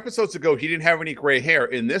 4 episodes ago, he didn't have any gray hair.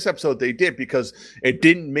 In this episode, they did, because it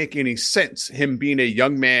didn't make any sense, him being a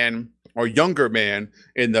young man or younger man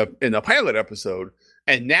in the pilot episode,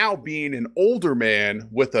 and now being an older man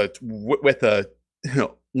with a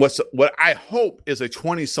what I hope is a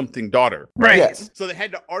 20-something daughter. Right. Yes. So they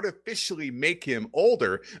had to artificially make him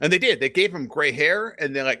older, and they did. They gave him gray hair,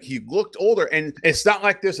 and then he looked older. And it's not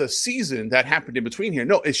like there's a season that happened in between here.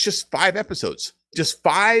 No, it's just 5 episodes, just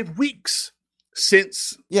 5 weeks.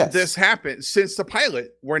 Since this happened, since the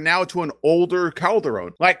pilot, we're now to an older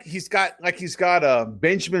Calderone. Like he's got a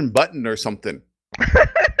Benjamin Button or something.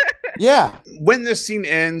 Yeah. When this scene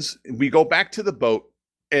ends, we go back to the boat,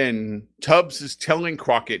 and Tubbs is telling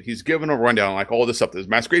Crockett, he's giving a rundown, like all this stuff. There's a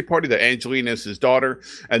masquerade party, that Angelina is his daughter,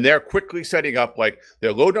 and they're quickly setting up,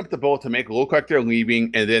 they're loading up the boat to make it look like they're leaving,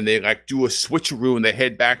 and then they do a switcheroo and they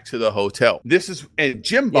head back to the hotel. And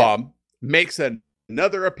Jim Bob makes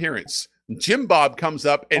another appearance. Jim Bob comes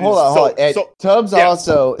up and hold on. Tubbs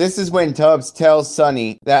also, this is when Tubbs tells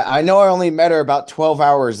Sonny that I know I only met her about 12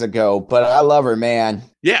 hours ago, but I love her, man.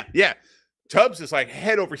 Yeah. Tubbs is like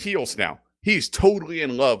head over heels now. He's totally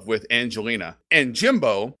in love with Angelina. And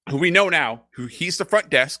Jimbo, who we know now, he's the front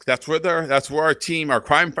desk. That's where our team, our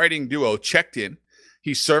crime fighting duo, checked in.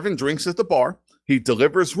 He's serving drinks at the bar. He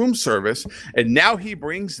delivers room service, and now he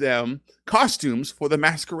brings them costumes for the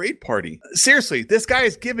masquerade party. Seriously, this guy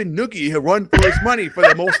is giving Noogie a run for his money for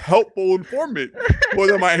the most helpful informant for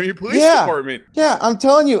the Miami Police Department. Yeah, I'm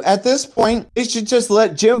telling you, at this point, they should just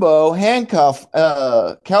let Jimbo handcuff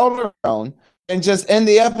Calderone and just end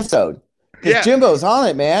the episode. Because Jimbo's on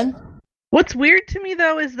it, man. What's weird to me,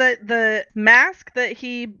 though, is that the mask that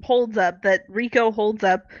he holds up, that Rico holds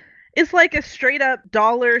up, is like a straight up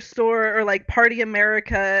dollar store or like Party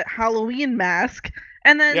America Halloween mask.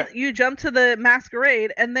 And then you jump to the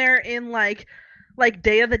masquerade and they're in like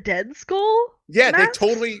Day of the Dead skull. Yeah, masks?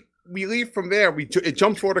 we leave from there. It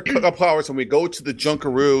jumps forward a couple hours and we go to the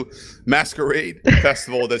Junkaroo Masquerade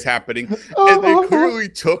Festival that's happening. And they clearly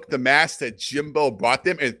took the mask that Jimbo brought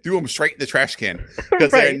them and threw them straight in the trash can.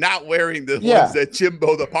 Because they're not wearing the ones that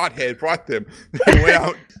Jimbo the pothead brought them. They went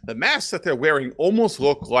out. The masks that they're wearing almost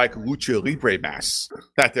look like lucha libre masks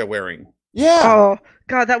that they're wearing. Yeah. Oh,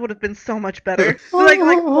 God, that would have been so much better. like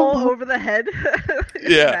pull over the head.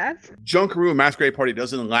 Yeah. Junkaroo and Masquerade Party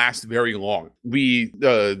doesn't last very long.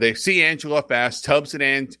 They see Angela fast, Tubbs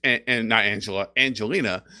and not Angela,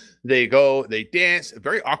 Angelina. They go, they dance,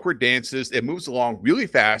 very awkward dances. It moves along really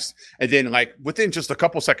fast. And then like within just a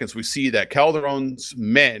couple seconds, we see that Calderone's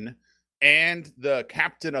men and the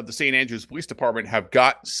captain of the St. Andrews Police Department have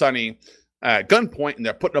got Sonny at gunpoint, and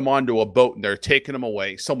they're putting him onto a boat, and they're taking him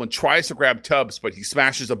away. Someone tries to grab Tubbs, but he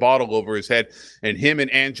smashes a bottle over his head, and him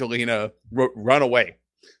and Angelina run away.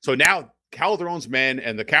 So now Calderone's men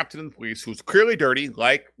and the captain of the police, who's clearly dirty,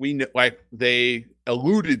 like they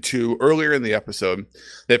alluded to earlier in the episode,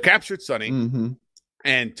 they've captured Sonny. Mm-hmm.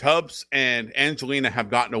 And Tubbs and Angelina have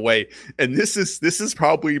gotten away. And this is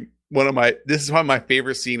probably one of my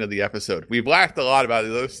favorite scene of the episode. We've laughed a lot about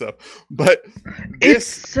the other stuff, but it's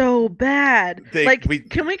so bad.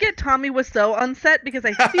 Can we get Tommy Wiseau on set? Because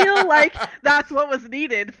I feel like that's what was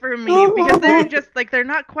needed for me. Because they're just like, they're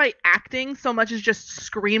not quite acting so much as just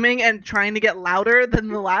screaming and trying to get louder than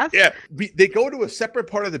the last. Yeah, they go to a separate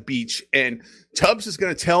part of the beach, and Tubbs is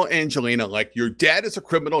going to tell Angelina, like, your dad is a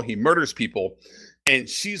criminal. He murders people. And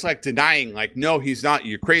she's like denying, like, no, he's not.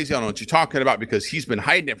 You're crazy. I don't know what you're talking about, because he's been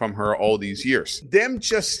hiding it from her all these years. Them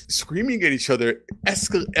just screaming at each other,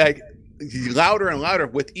 louder and louder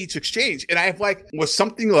with each exchange. And I have like, was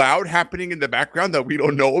something loud happening in the background that we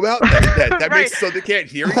don't know about? That right. Makes so they can't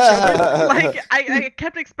hear each other. Like I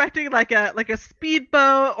kept expecting like a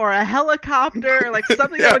speedboat or a helicopter or like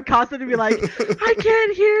something that would cause them to be like, I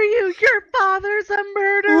can't hear you. Your father's a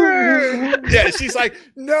murderer. Yeah, she's like,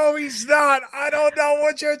 no, he's not. I don't know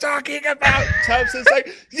what you're talking about. Tubbs is like,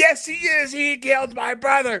 yes, he is. He killed my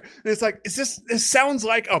brother. And it's like, this sounds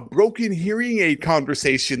like a broken hearing aid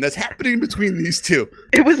conversation that's happening between these two.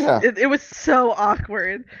 It was so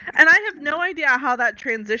awkward, and I have no idea how that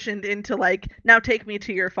transitioned into like, now take me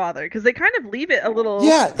to your father, because they kind of leave it a little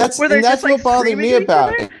that's what bothered me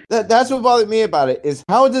about it. That's what bothered me about it is,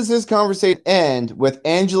 how does this conversation end with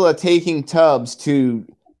Angela taking Tubbs to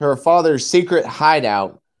her father's secret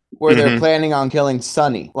hideout where they're planning on killing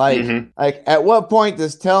Sonny? Like at what point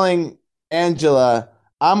does telling Angela,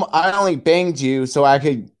 I only banged you so I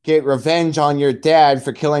could get revenge on your dad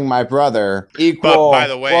for killing my brother equal, by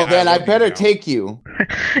the way, well, then I better take you.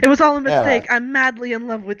 It was all a mistake. Yeah. I'm madly in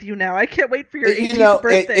love with you now. I can't wait for your 18th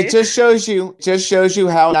birthday. It just shows you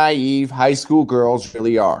how naive high school girls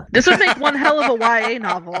really are. This would make one hell of a YA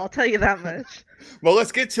novel, I'll tell you that much. Well,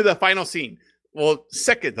 let's get to the final scene. Well,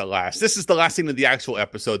 second to last. This is the last scene of the actual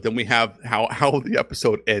episode. Then we have how the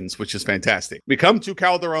episode ends, which is fantastic. We come to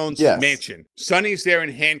Calderone's mansion. Sonny's there in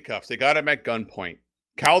handcuffs. They got him at gunpoint.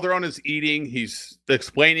 Calderone is eating. He's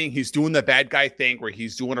explaining. He's doing the bad guy thing where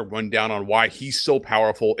he's doing a rundown on why he's so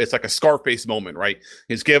powerful. It's like a Scarface moment, right?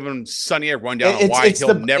 He's giving Sonny a rundown on why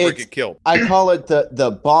he'll never get killed. I call it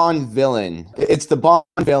the Bond villain. It's the Bond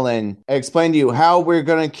villain. I explain to you how we're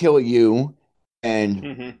going to kill you,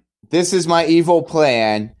 and this is my evil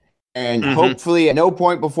plan, and hopefully at no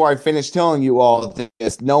point before I finish telling you all of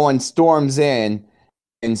this, no one storms in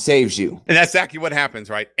and saves you. And that's exactly what happens,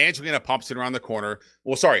 right? Angelina pops it around the corner.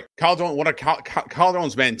 Well, sorry, Calderone, one of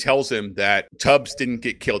Calderone's men tells him that Tubbs didn't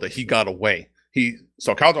get killed, that he got away.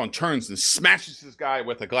 So Calderone turns and smashes this guy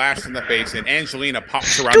with a glass in the face, and Angelina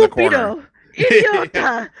pops around the corner.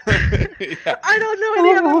 Idiota! I don't know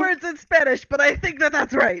any other words in Spanish, but I think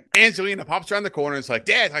that's right. Angelina pops around the corner and is like,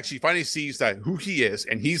 Dad, like she finally sees that who he is,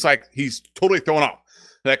 and he's totally thrown off.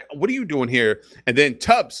 Like, what are you doing here? And then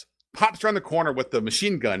Tubbs pops around the corner with the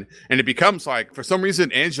machine gun, and it becomes like, for some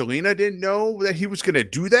reason, Angelina didn't know that he was going to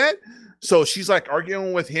do that. So she's like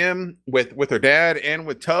arguing with him, with her dad and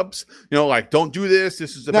with Tubbs, like, don't do this.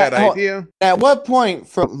 This is a bad idea. At what point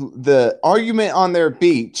from the argument on their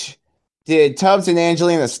beach did Tubbs and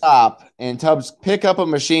Angelina stop and Tubbs pick up a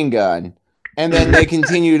machine gun, and then they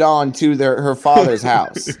continued on to her father's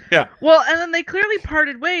house? Yeah. Well, and then they clearly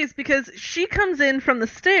parted ways because she comes in from the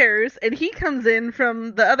stairs and he comes in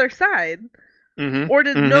from the other side. Or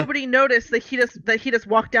did nobody notice that he just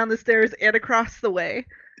walked down the stairs and across the way?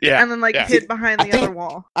 Yeah. And then hid behind the other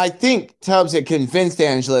wall. I think Tubbs had convinced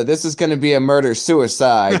Angela this is going to be a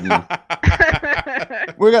murder-suicide.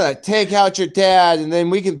 We're going to take out your dad, and then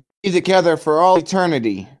we can be together for all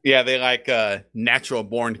eternity. Yeah, they like natural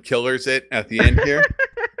born killers it at the end here.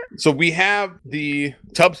 So we have the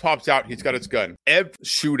Tubbs pops out. He's got his gun. Every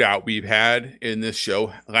shootout we've had in this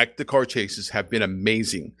show, like the car chases, have been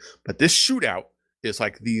amazing. But this shootout is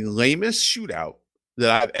like the lamest shootout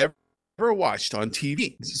that I've ever watched on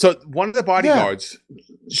TV. So one of the bodyguards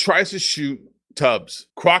tries to shoot Tubbs.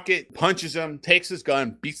 Crockett punches him, takes his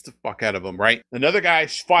gun, beats the fuck out of him, right? Another guy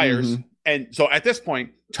fires, And so at this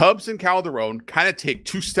point, Tubbs and Calderone kind of take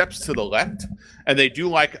 2 steps to the left, and they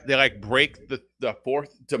break the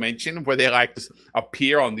fourth dimension where they like just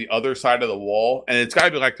appear on the other side of the wall. And it's got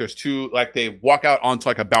to be like there's 2, like they walk out onto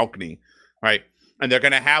like a balcony, right? And they're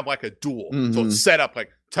going to have like a duel. Mm-hmm. So it's set up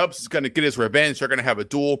like Tubbs is going to get his revenge. They're going to have a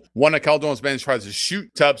duel. One of Calderone's men tries to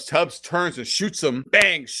shoot Tubbs. Tubbs turns and shoots him.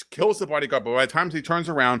 Bang! Kills the bodyguard. But by the time he turns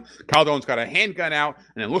around, Calderone's got a handgun out,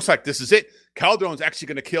 and it looks like this is it. Calderone's actually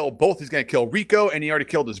going to kill both. He's going to kill Rico, and he already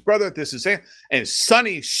killed his brother. This is it. And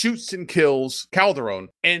Sonny shoots and kills Calderone.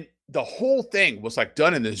 And the whole thing was like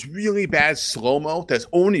done in this really bad slow-mo. That's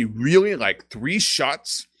only really like 3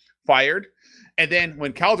 shots fired. And then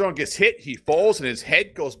when Calderone gets hit, he falls and his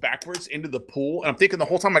head goes backwards into the pool. And I'm thinking the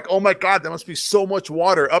whole time, like, oh my God, there must be so much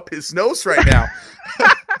water up his nose right now.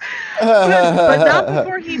 but not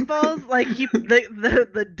before he falls. Like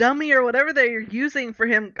the dummy or whatever they're using for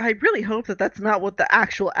him. I really hope that that's not what the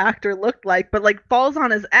actual actor looked like. But like falls on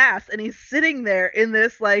his ass and he's sitting there in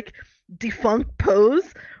this like defunct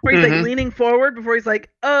pose where he's like leaning forward before he's like,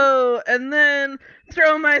 oh, and then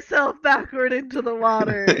throw myself backward into the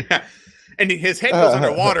water. Yeah. And his head goes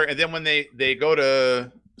underwater, and then when they go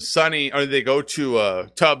to Sonny, or they go to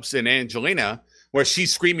Tubbs and Angelina, where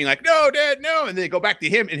she's screaming like, no, Dad, no, and they go back to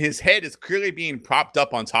him, and his head is clearly being propped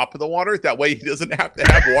up on top of the water. That way he doesn't have to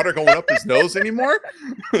have water going up his nose anymore.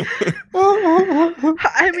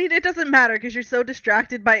 I mean, it doesn't matter, because you're so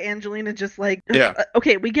distracted by Angelina just like,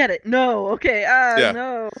 okay, we get it. No, okay,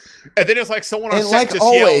 no. And then it's like someone on and set like just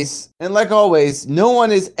always, yelled. And like always, no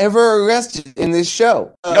one is ever arrested in this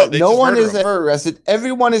show. No one is ever arrested.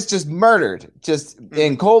 Everyone is just murdered, just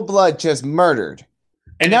in cold blood, just murdered.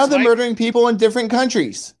 And now they're murdering people in different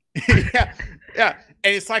countries. Yeah. And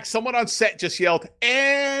it's like someone on set just yelled,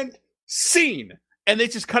 and scene. And they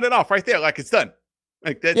just cut it off right there, like it's done.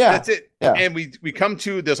 Like that's it. Yeah. And we come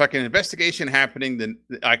to, there's like an investigation happening, then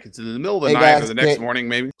like it's in the middle of the night or the next morning,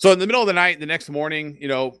 maybe. So in the middle of the night, the next morning,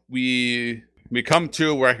 we come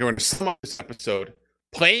to where I can sum up this episode.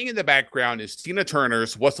 Playing in the background is Tina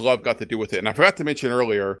Turner's What's Love Got to Do With It? And I forgot to mention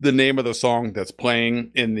earlier the name of the song that's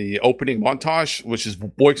playing in the opening montage, which is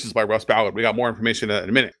Voices by Russ Ballard. We got more information in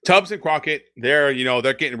a minute. Tubbs and Crockett, they're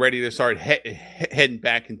getting ready to start heading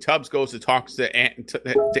back, and Tubbs goes to talk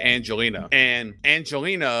to Angelina. And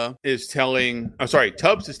Angelina is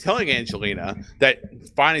Tubbs is telling Angelina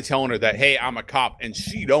finally telling her that, hey, I'm a cop, and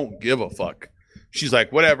she don't give a fuck. She's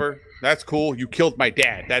like, whatever, that's cool. You killed my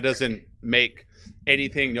dad. That doesn't make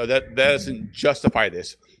anything, that doesn't justify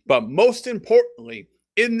this. But most importantly,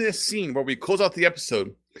 in this scene where we close out the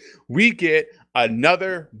episode, we get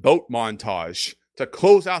another boat montage to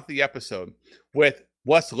close out the episode with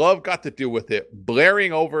What's Love Got to Do With It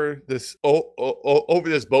blaring over this over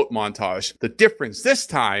this boat montage. The difference this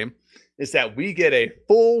time is that we get a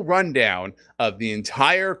full rundown of the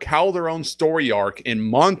entire Calderone story arc in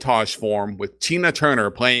montage form with Tina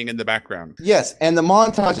Turner playing in the background. Yes, and the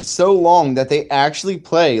montage is so long that they actually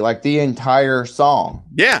play like the entire song.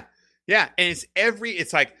 Yeah. And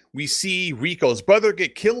it's like we see Rico's brother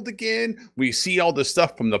get killed again. We see all the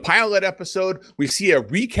stuff from the pilot episode. We see a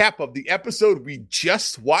recap of the episode we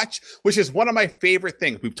just watched, which is one of my favorite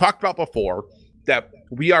things. We've talked about before that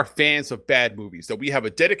we are fans of bad movies, that we have a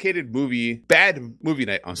dedicated bad movie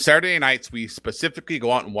night. On Saturday nights, we specifically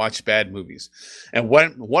go out and watch bad movies. And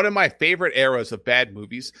one of my favorite eras of bad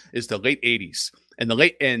movies is the late 80s. And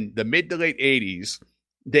the mid to late 80s,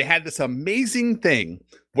 they had this amazing thing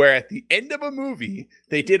where at the end of a movie,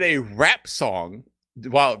 they did a rap song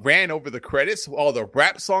while it ran over the credits, while the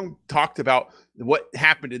rap song talked about what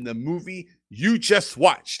happened in the movie you just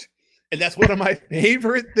watched. And that's one of my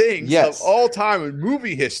favorite things of all time in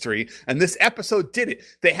movie history. And this episode did it.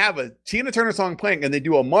 They have a Tina Turner song playing, and they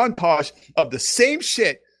do a montage of the same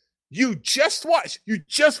shit you just watched. You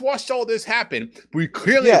just watched all this happen. We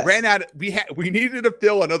clearly ran out. We needed to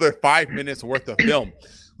fill another 5 minutes worth of film.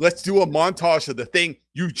 Let's do a montage of the thing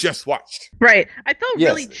you just watched. Right. I felt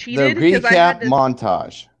really cheated. The recap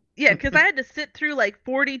montage. Yeah, because I had to sit through like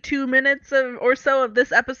 42 minutes or so of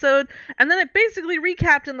this episode, and then it basically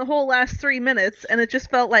recapped in the whole last 3 minutes, and it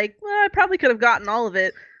just felt like, well, I probably could have gotten all of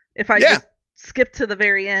it if I just skipped to the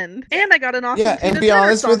very end. And I got an awesome Tina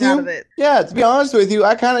Turner song out of it. Yeah, to be honest with you,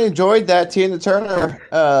 I kind of enjoyed that Tina Turner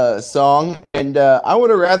song, and I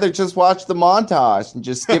would have rather just watched the montage and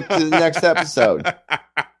just skip to the next episode.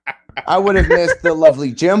 I would have missed the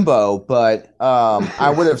lovely Jimbo, but I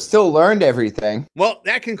would have still learned everything. Well,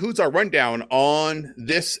 that concludes our rundown on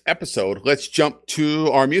this episode. Let's jump to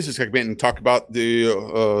our music segment and talk about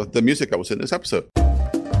the music that was in this episode.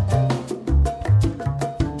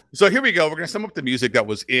 So here we go. We're going to sum up the music that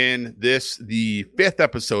was in this, the 5th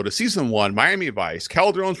episode of season 1, Miami Vice,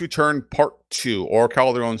 Calderone's Return Part 2, or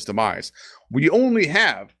Calderone's Demise. We only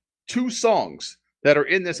have 2 songs that are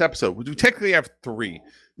in this episode. We technically have 3.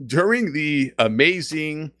 During the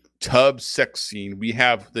amazing Tubbs sex scene, we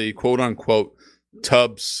have the quote-unquote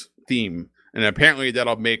Tubbs theme. And apparently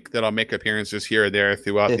that'll make appearances here and there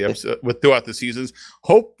throughout the episode, throughout the seasons.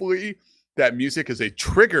 Hopefully that music is a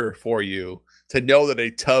trigger for you to know that a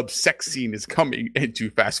Tubbs sex scene is coming and to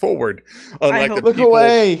fast forward. Unlike the people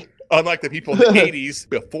in the 80s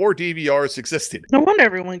before DVRs existed. No wonder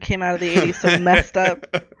everyone came out of the 80s so messed up.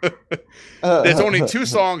 There's only 2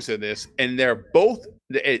 songs in this, and they're both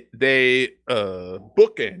they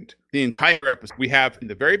bookend the entire episode. We have in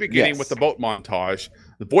the very beginning with the boat montage,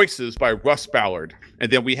 the voices by Russ Ballard, and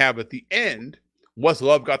then we have at the end, What's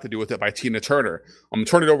Love Got to Do With It by Tina Turner. I'm going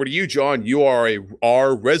to turn it over to you, John. You are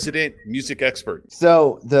our resident music expert.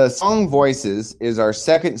 So the song Voices is our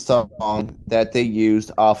second song that they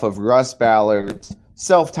used off of Russ Ballard's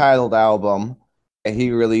self-titled album that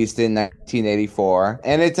he released in 1984.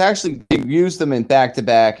 And it's actually, they used them in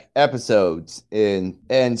back-to-back episodes. And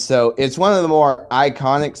so it's one of the more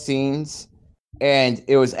iconic scenes. And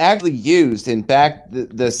it was actually used in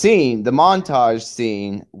the scene, the montage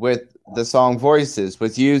scene with the song Voices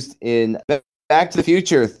was used in Back to the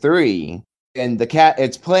Future 3, and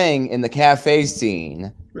it's playing in the cafe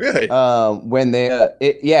scene. Really? When they're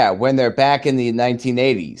back in the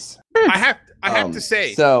 1980s. I have to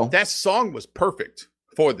say, so that song was perfect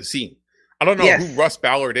for the scene. I don't know who Russ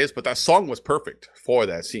Ballard is, but that song was perfect for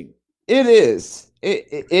that scene. It is.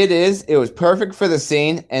 It is. It was perfect for the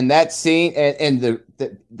scene, and that scene, and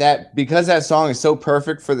that because that song is so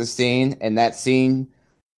perfect for the scene, and that scene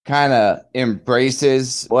kind of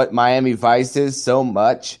embraces what Miami Vice is so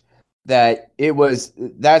much that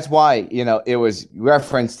that's why, it was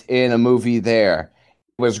referenced in a movie there.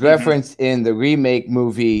 It was referenced in the remake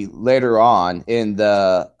movie later on in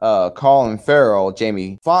the Colin Farrell,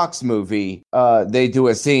 Jamie Foxx movie. They do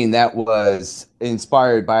a scene that was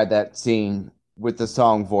inspired by that scene with the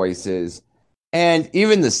song Voices. And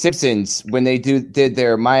even The Simpsons, when they did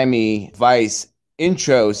their Miami Vice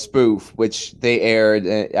intro spoof, which they aired,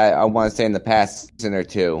 I want to say in the past season or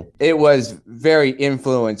 2, it was very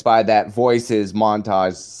influenced by that Voices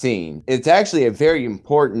montage scene. It's actually a very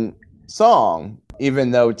important song,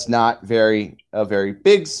 even though it's not a very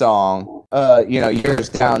big song. Years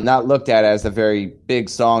down, not looked at as a very big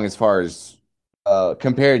song as far as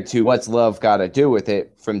compared to What's Love Gotta Do With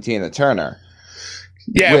It from Tina Turner.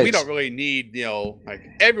 Yeah, we don't really need,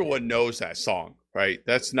 everyone knows that song. Right,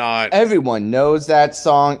 that's not... Everyone knows that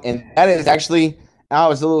song, and that is actually, I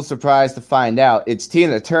was a little surprised to find out, it's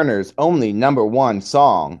Tina Turner's only number 1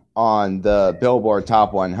 song on the Billboard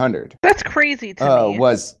Top 100. That's crazy to me.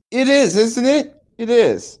 It is, isn't it? It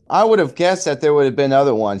is. I would have guessed that there would have been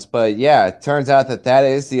other ones, but yeah, it turns out that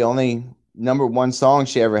is the only number 1 song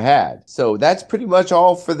she ever had. So that's pretty much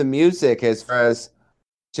all for the music as far as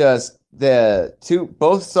just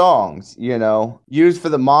both songs, used for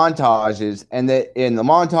the montages, and the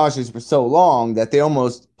montages were so long that they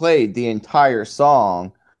almost played the entire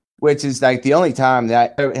song, which is like the only time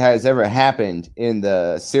that has ever happened in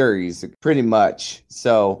the series, pretty much.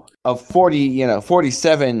 So a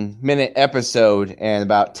 47-minute episode, and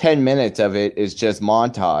about 10 minutes of it is just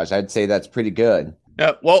montage. I'd say that's pretty good.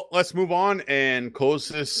 Yeah, well, let's move on and close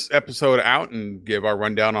this episode out and give our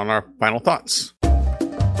rundown on our final thoughts.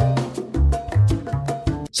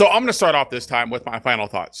 So I'm going to start off this time with my final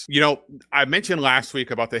thoughts. I mentioned last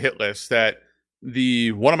week about the hit list that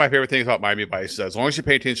one of my favorite things about Miami Vice is as long as you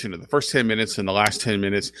pay attention to the first 10 minutes and the last 10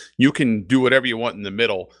 minutes, you can do whatever you want in the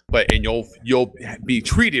middle, and you'll be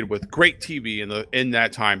treated with great TV in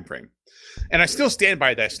that time frame. And I still stand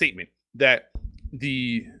by that statement that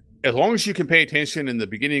as long as you can pay attention in the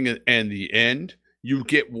beginning and the end, you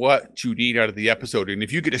get what you need out of the episode. And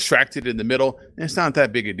if you get distracted in the middle, it's not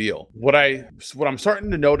that big a deal. What I'm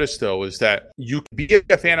starting to notice, though, is that you can be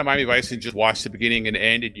a fan of Miami Vice and just watch the beginning and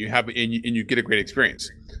end, and you get a great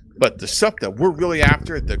experience. But the stuff that we're really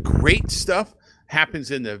after, the great stuff,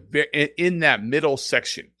 happens in that middle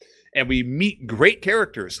section. And we meet great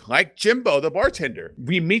characters like Jimbo, the bartender.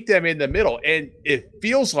 We meet them in the middle, and it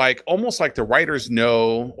feels like almost like the writers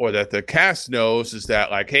know, or that the cast knows, is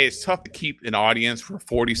that hey, it's tough to keep an audience for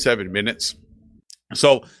 47 minutes.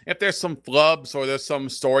 So if there's some flubs or there's some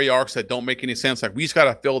story arcs that don't make any sense, we just got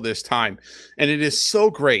to fill this time. And it is so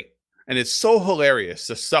great, and it's so hilarious,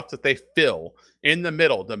 the stuff that they fill in the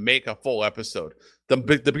middle to make a full episode.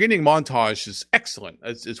 The beginning montage is excellent.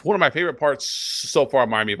 It's one of my favorite parts so far of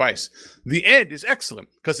Miami Vice. The end is excellent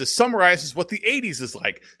because it summarizes what the 80s is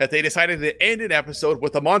like, that they decided to end an episode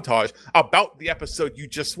with a montage about the episode you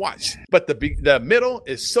just watched. But the middle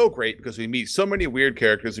is so great because we meet so many weird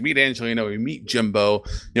characters. We meet Angelina, we meet Jimbo.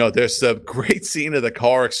 You know, there's the great scene of the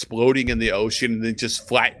car exploding in the ocean and then just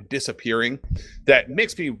flat disappearing. That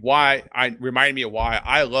reminded me of why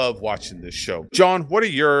I love watching this show. John, what are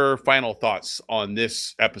your final thoughts on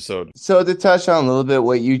this episode? So to touch on a little bit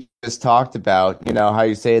what you just talked about, you know, how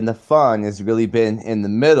you're saying the fun has really been in the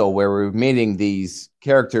middle where we're meeting these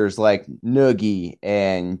characters like Noogie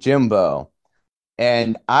and Jimbo.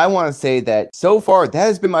 And I want to say that so far, that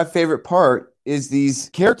has been my favorite part, is these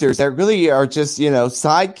characters that really are just, you know,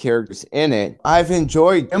 side characters in it. I've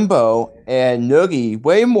enjoyed Jimbo and Noogie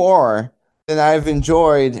way more than I've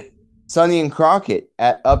enjoyed Sonny and Crockett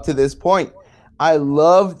up to this point. I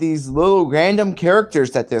love these little random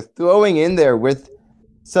characters that they're throwing in there with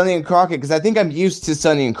Sonny and Crockett, because I think I'm used to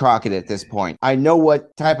Sonny and Crockett at this point. I know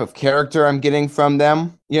what type of character I'm getting from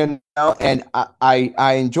them, you know, and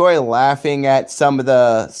I enjoy laughing at some of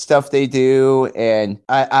the stuff they do, and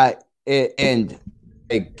I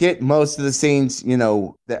get most of the scenes, you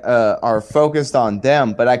know, that are focused on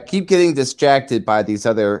them, but I keep getting distracted by these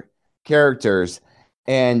other characters,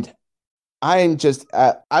 and I'm just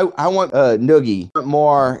I want Noogie,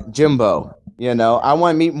 more Jimbo. You know, I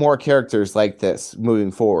want to meet more characters like this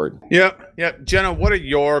moving forward. Yeah. Jenna, what are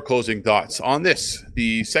your closing thoughts on this,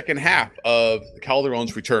 the second half of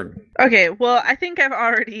Calderone's return? Okay, well, I think I've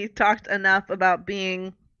already talked enough about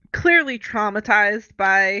being clearly traumatized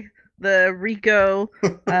by the Rico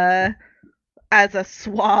as a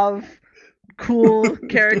suave, cool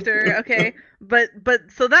character. Okay. But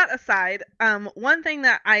so that aside, one thing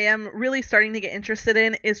that I am really starting to get interested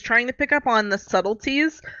in is trying to pick up on the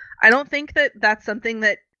subtleties. I don't think that that's something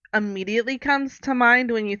that immediately comes to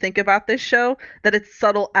mind when you think about this show, that it's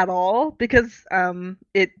subtle at all, because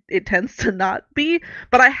it tends to not be.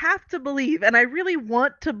 But I have to believe, and I really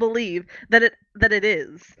want to believe that it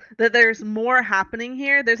is, that there's more happening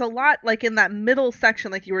here. There's a lot, like in that middle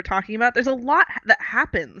section, like you were talking about, there's a lot that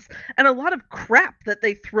happens and a lot of crap that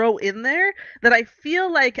they throw in there that I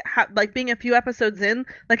feel like being a few episodes in,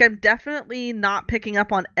 like I'm definitely not picking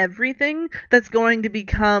up on everything that's going to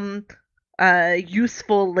become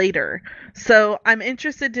useful later. So I'm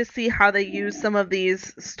interested to see how they use some of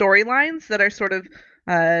these storylines that are sort of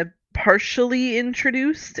partially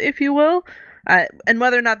introduced, if you will, and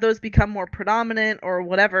whether or not those become more predominant or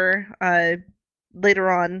whatever later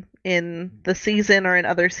on in the season or in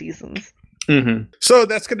other seasons. Mm-hmm. So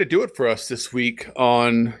that's going to do it for us this week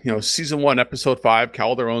on, you know, season 1, episode 5,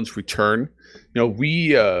 Calderone's return. You know,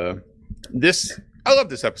 I love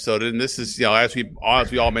this episode, and this is, you know, as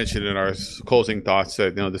we all mentioned in our closing thoughts,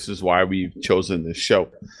 that, you know, this is why we've chosen this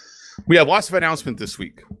show. We have lots of announcements this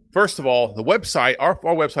week. First of all, the website, our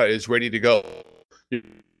website is ready to go. You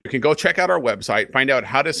can go check out our website, find out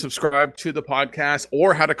how to subscribe to the podcast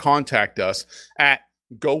or how to contact us at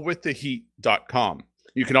gowiththeheat.com.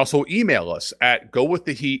 You can also email us at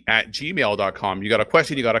gowiththeheat@gmail.com. You got a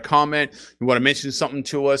question, you got a comment, you want to mention something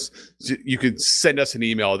to us, you can send us an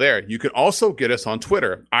email there. You can also get us on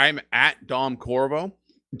Twitter. I'm at Dom Corvo.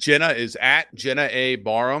 Jenna is at Jenna A.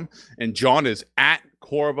 Barham. And John is at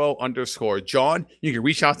Corvo_. John, you can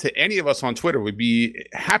reach out to any of us on Twitter. We'd be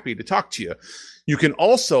happy to talk to you. You can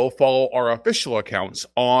also follow our official accounts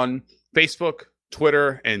on Facebook,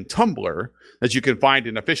 Twitter, and Tumblr, that you can find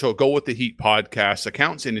an official Go With The Heat podcast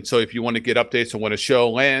accounts. And so if you want to get updates on when a show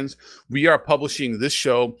lands, we are publishing this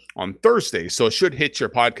show on Thursdays. So it should hit your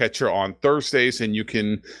podcatcher on Thursdays, and you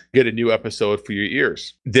can get a new episode for your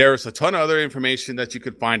ears. There's a ton of other information that you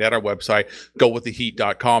can find at our website,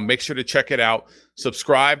 gowiththeheat.com. Make sure to check it out,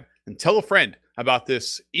 subscribe, and tell a friend about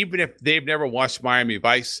this. Even if they've never watched Miami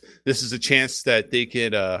Vice, this is a chance that they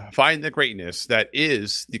can find the greatness that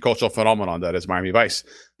is the cultural phenomenon that is Miami Vice.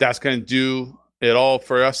 That's going to do it all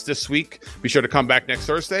for us this week. Be sure to come back next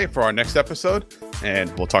Thursday for our next episode,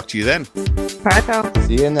 and we'll talk to you then. Bye, pal.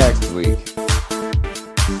 See you next week.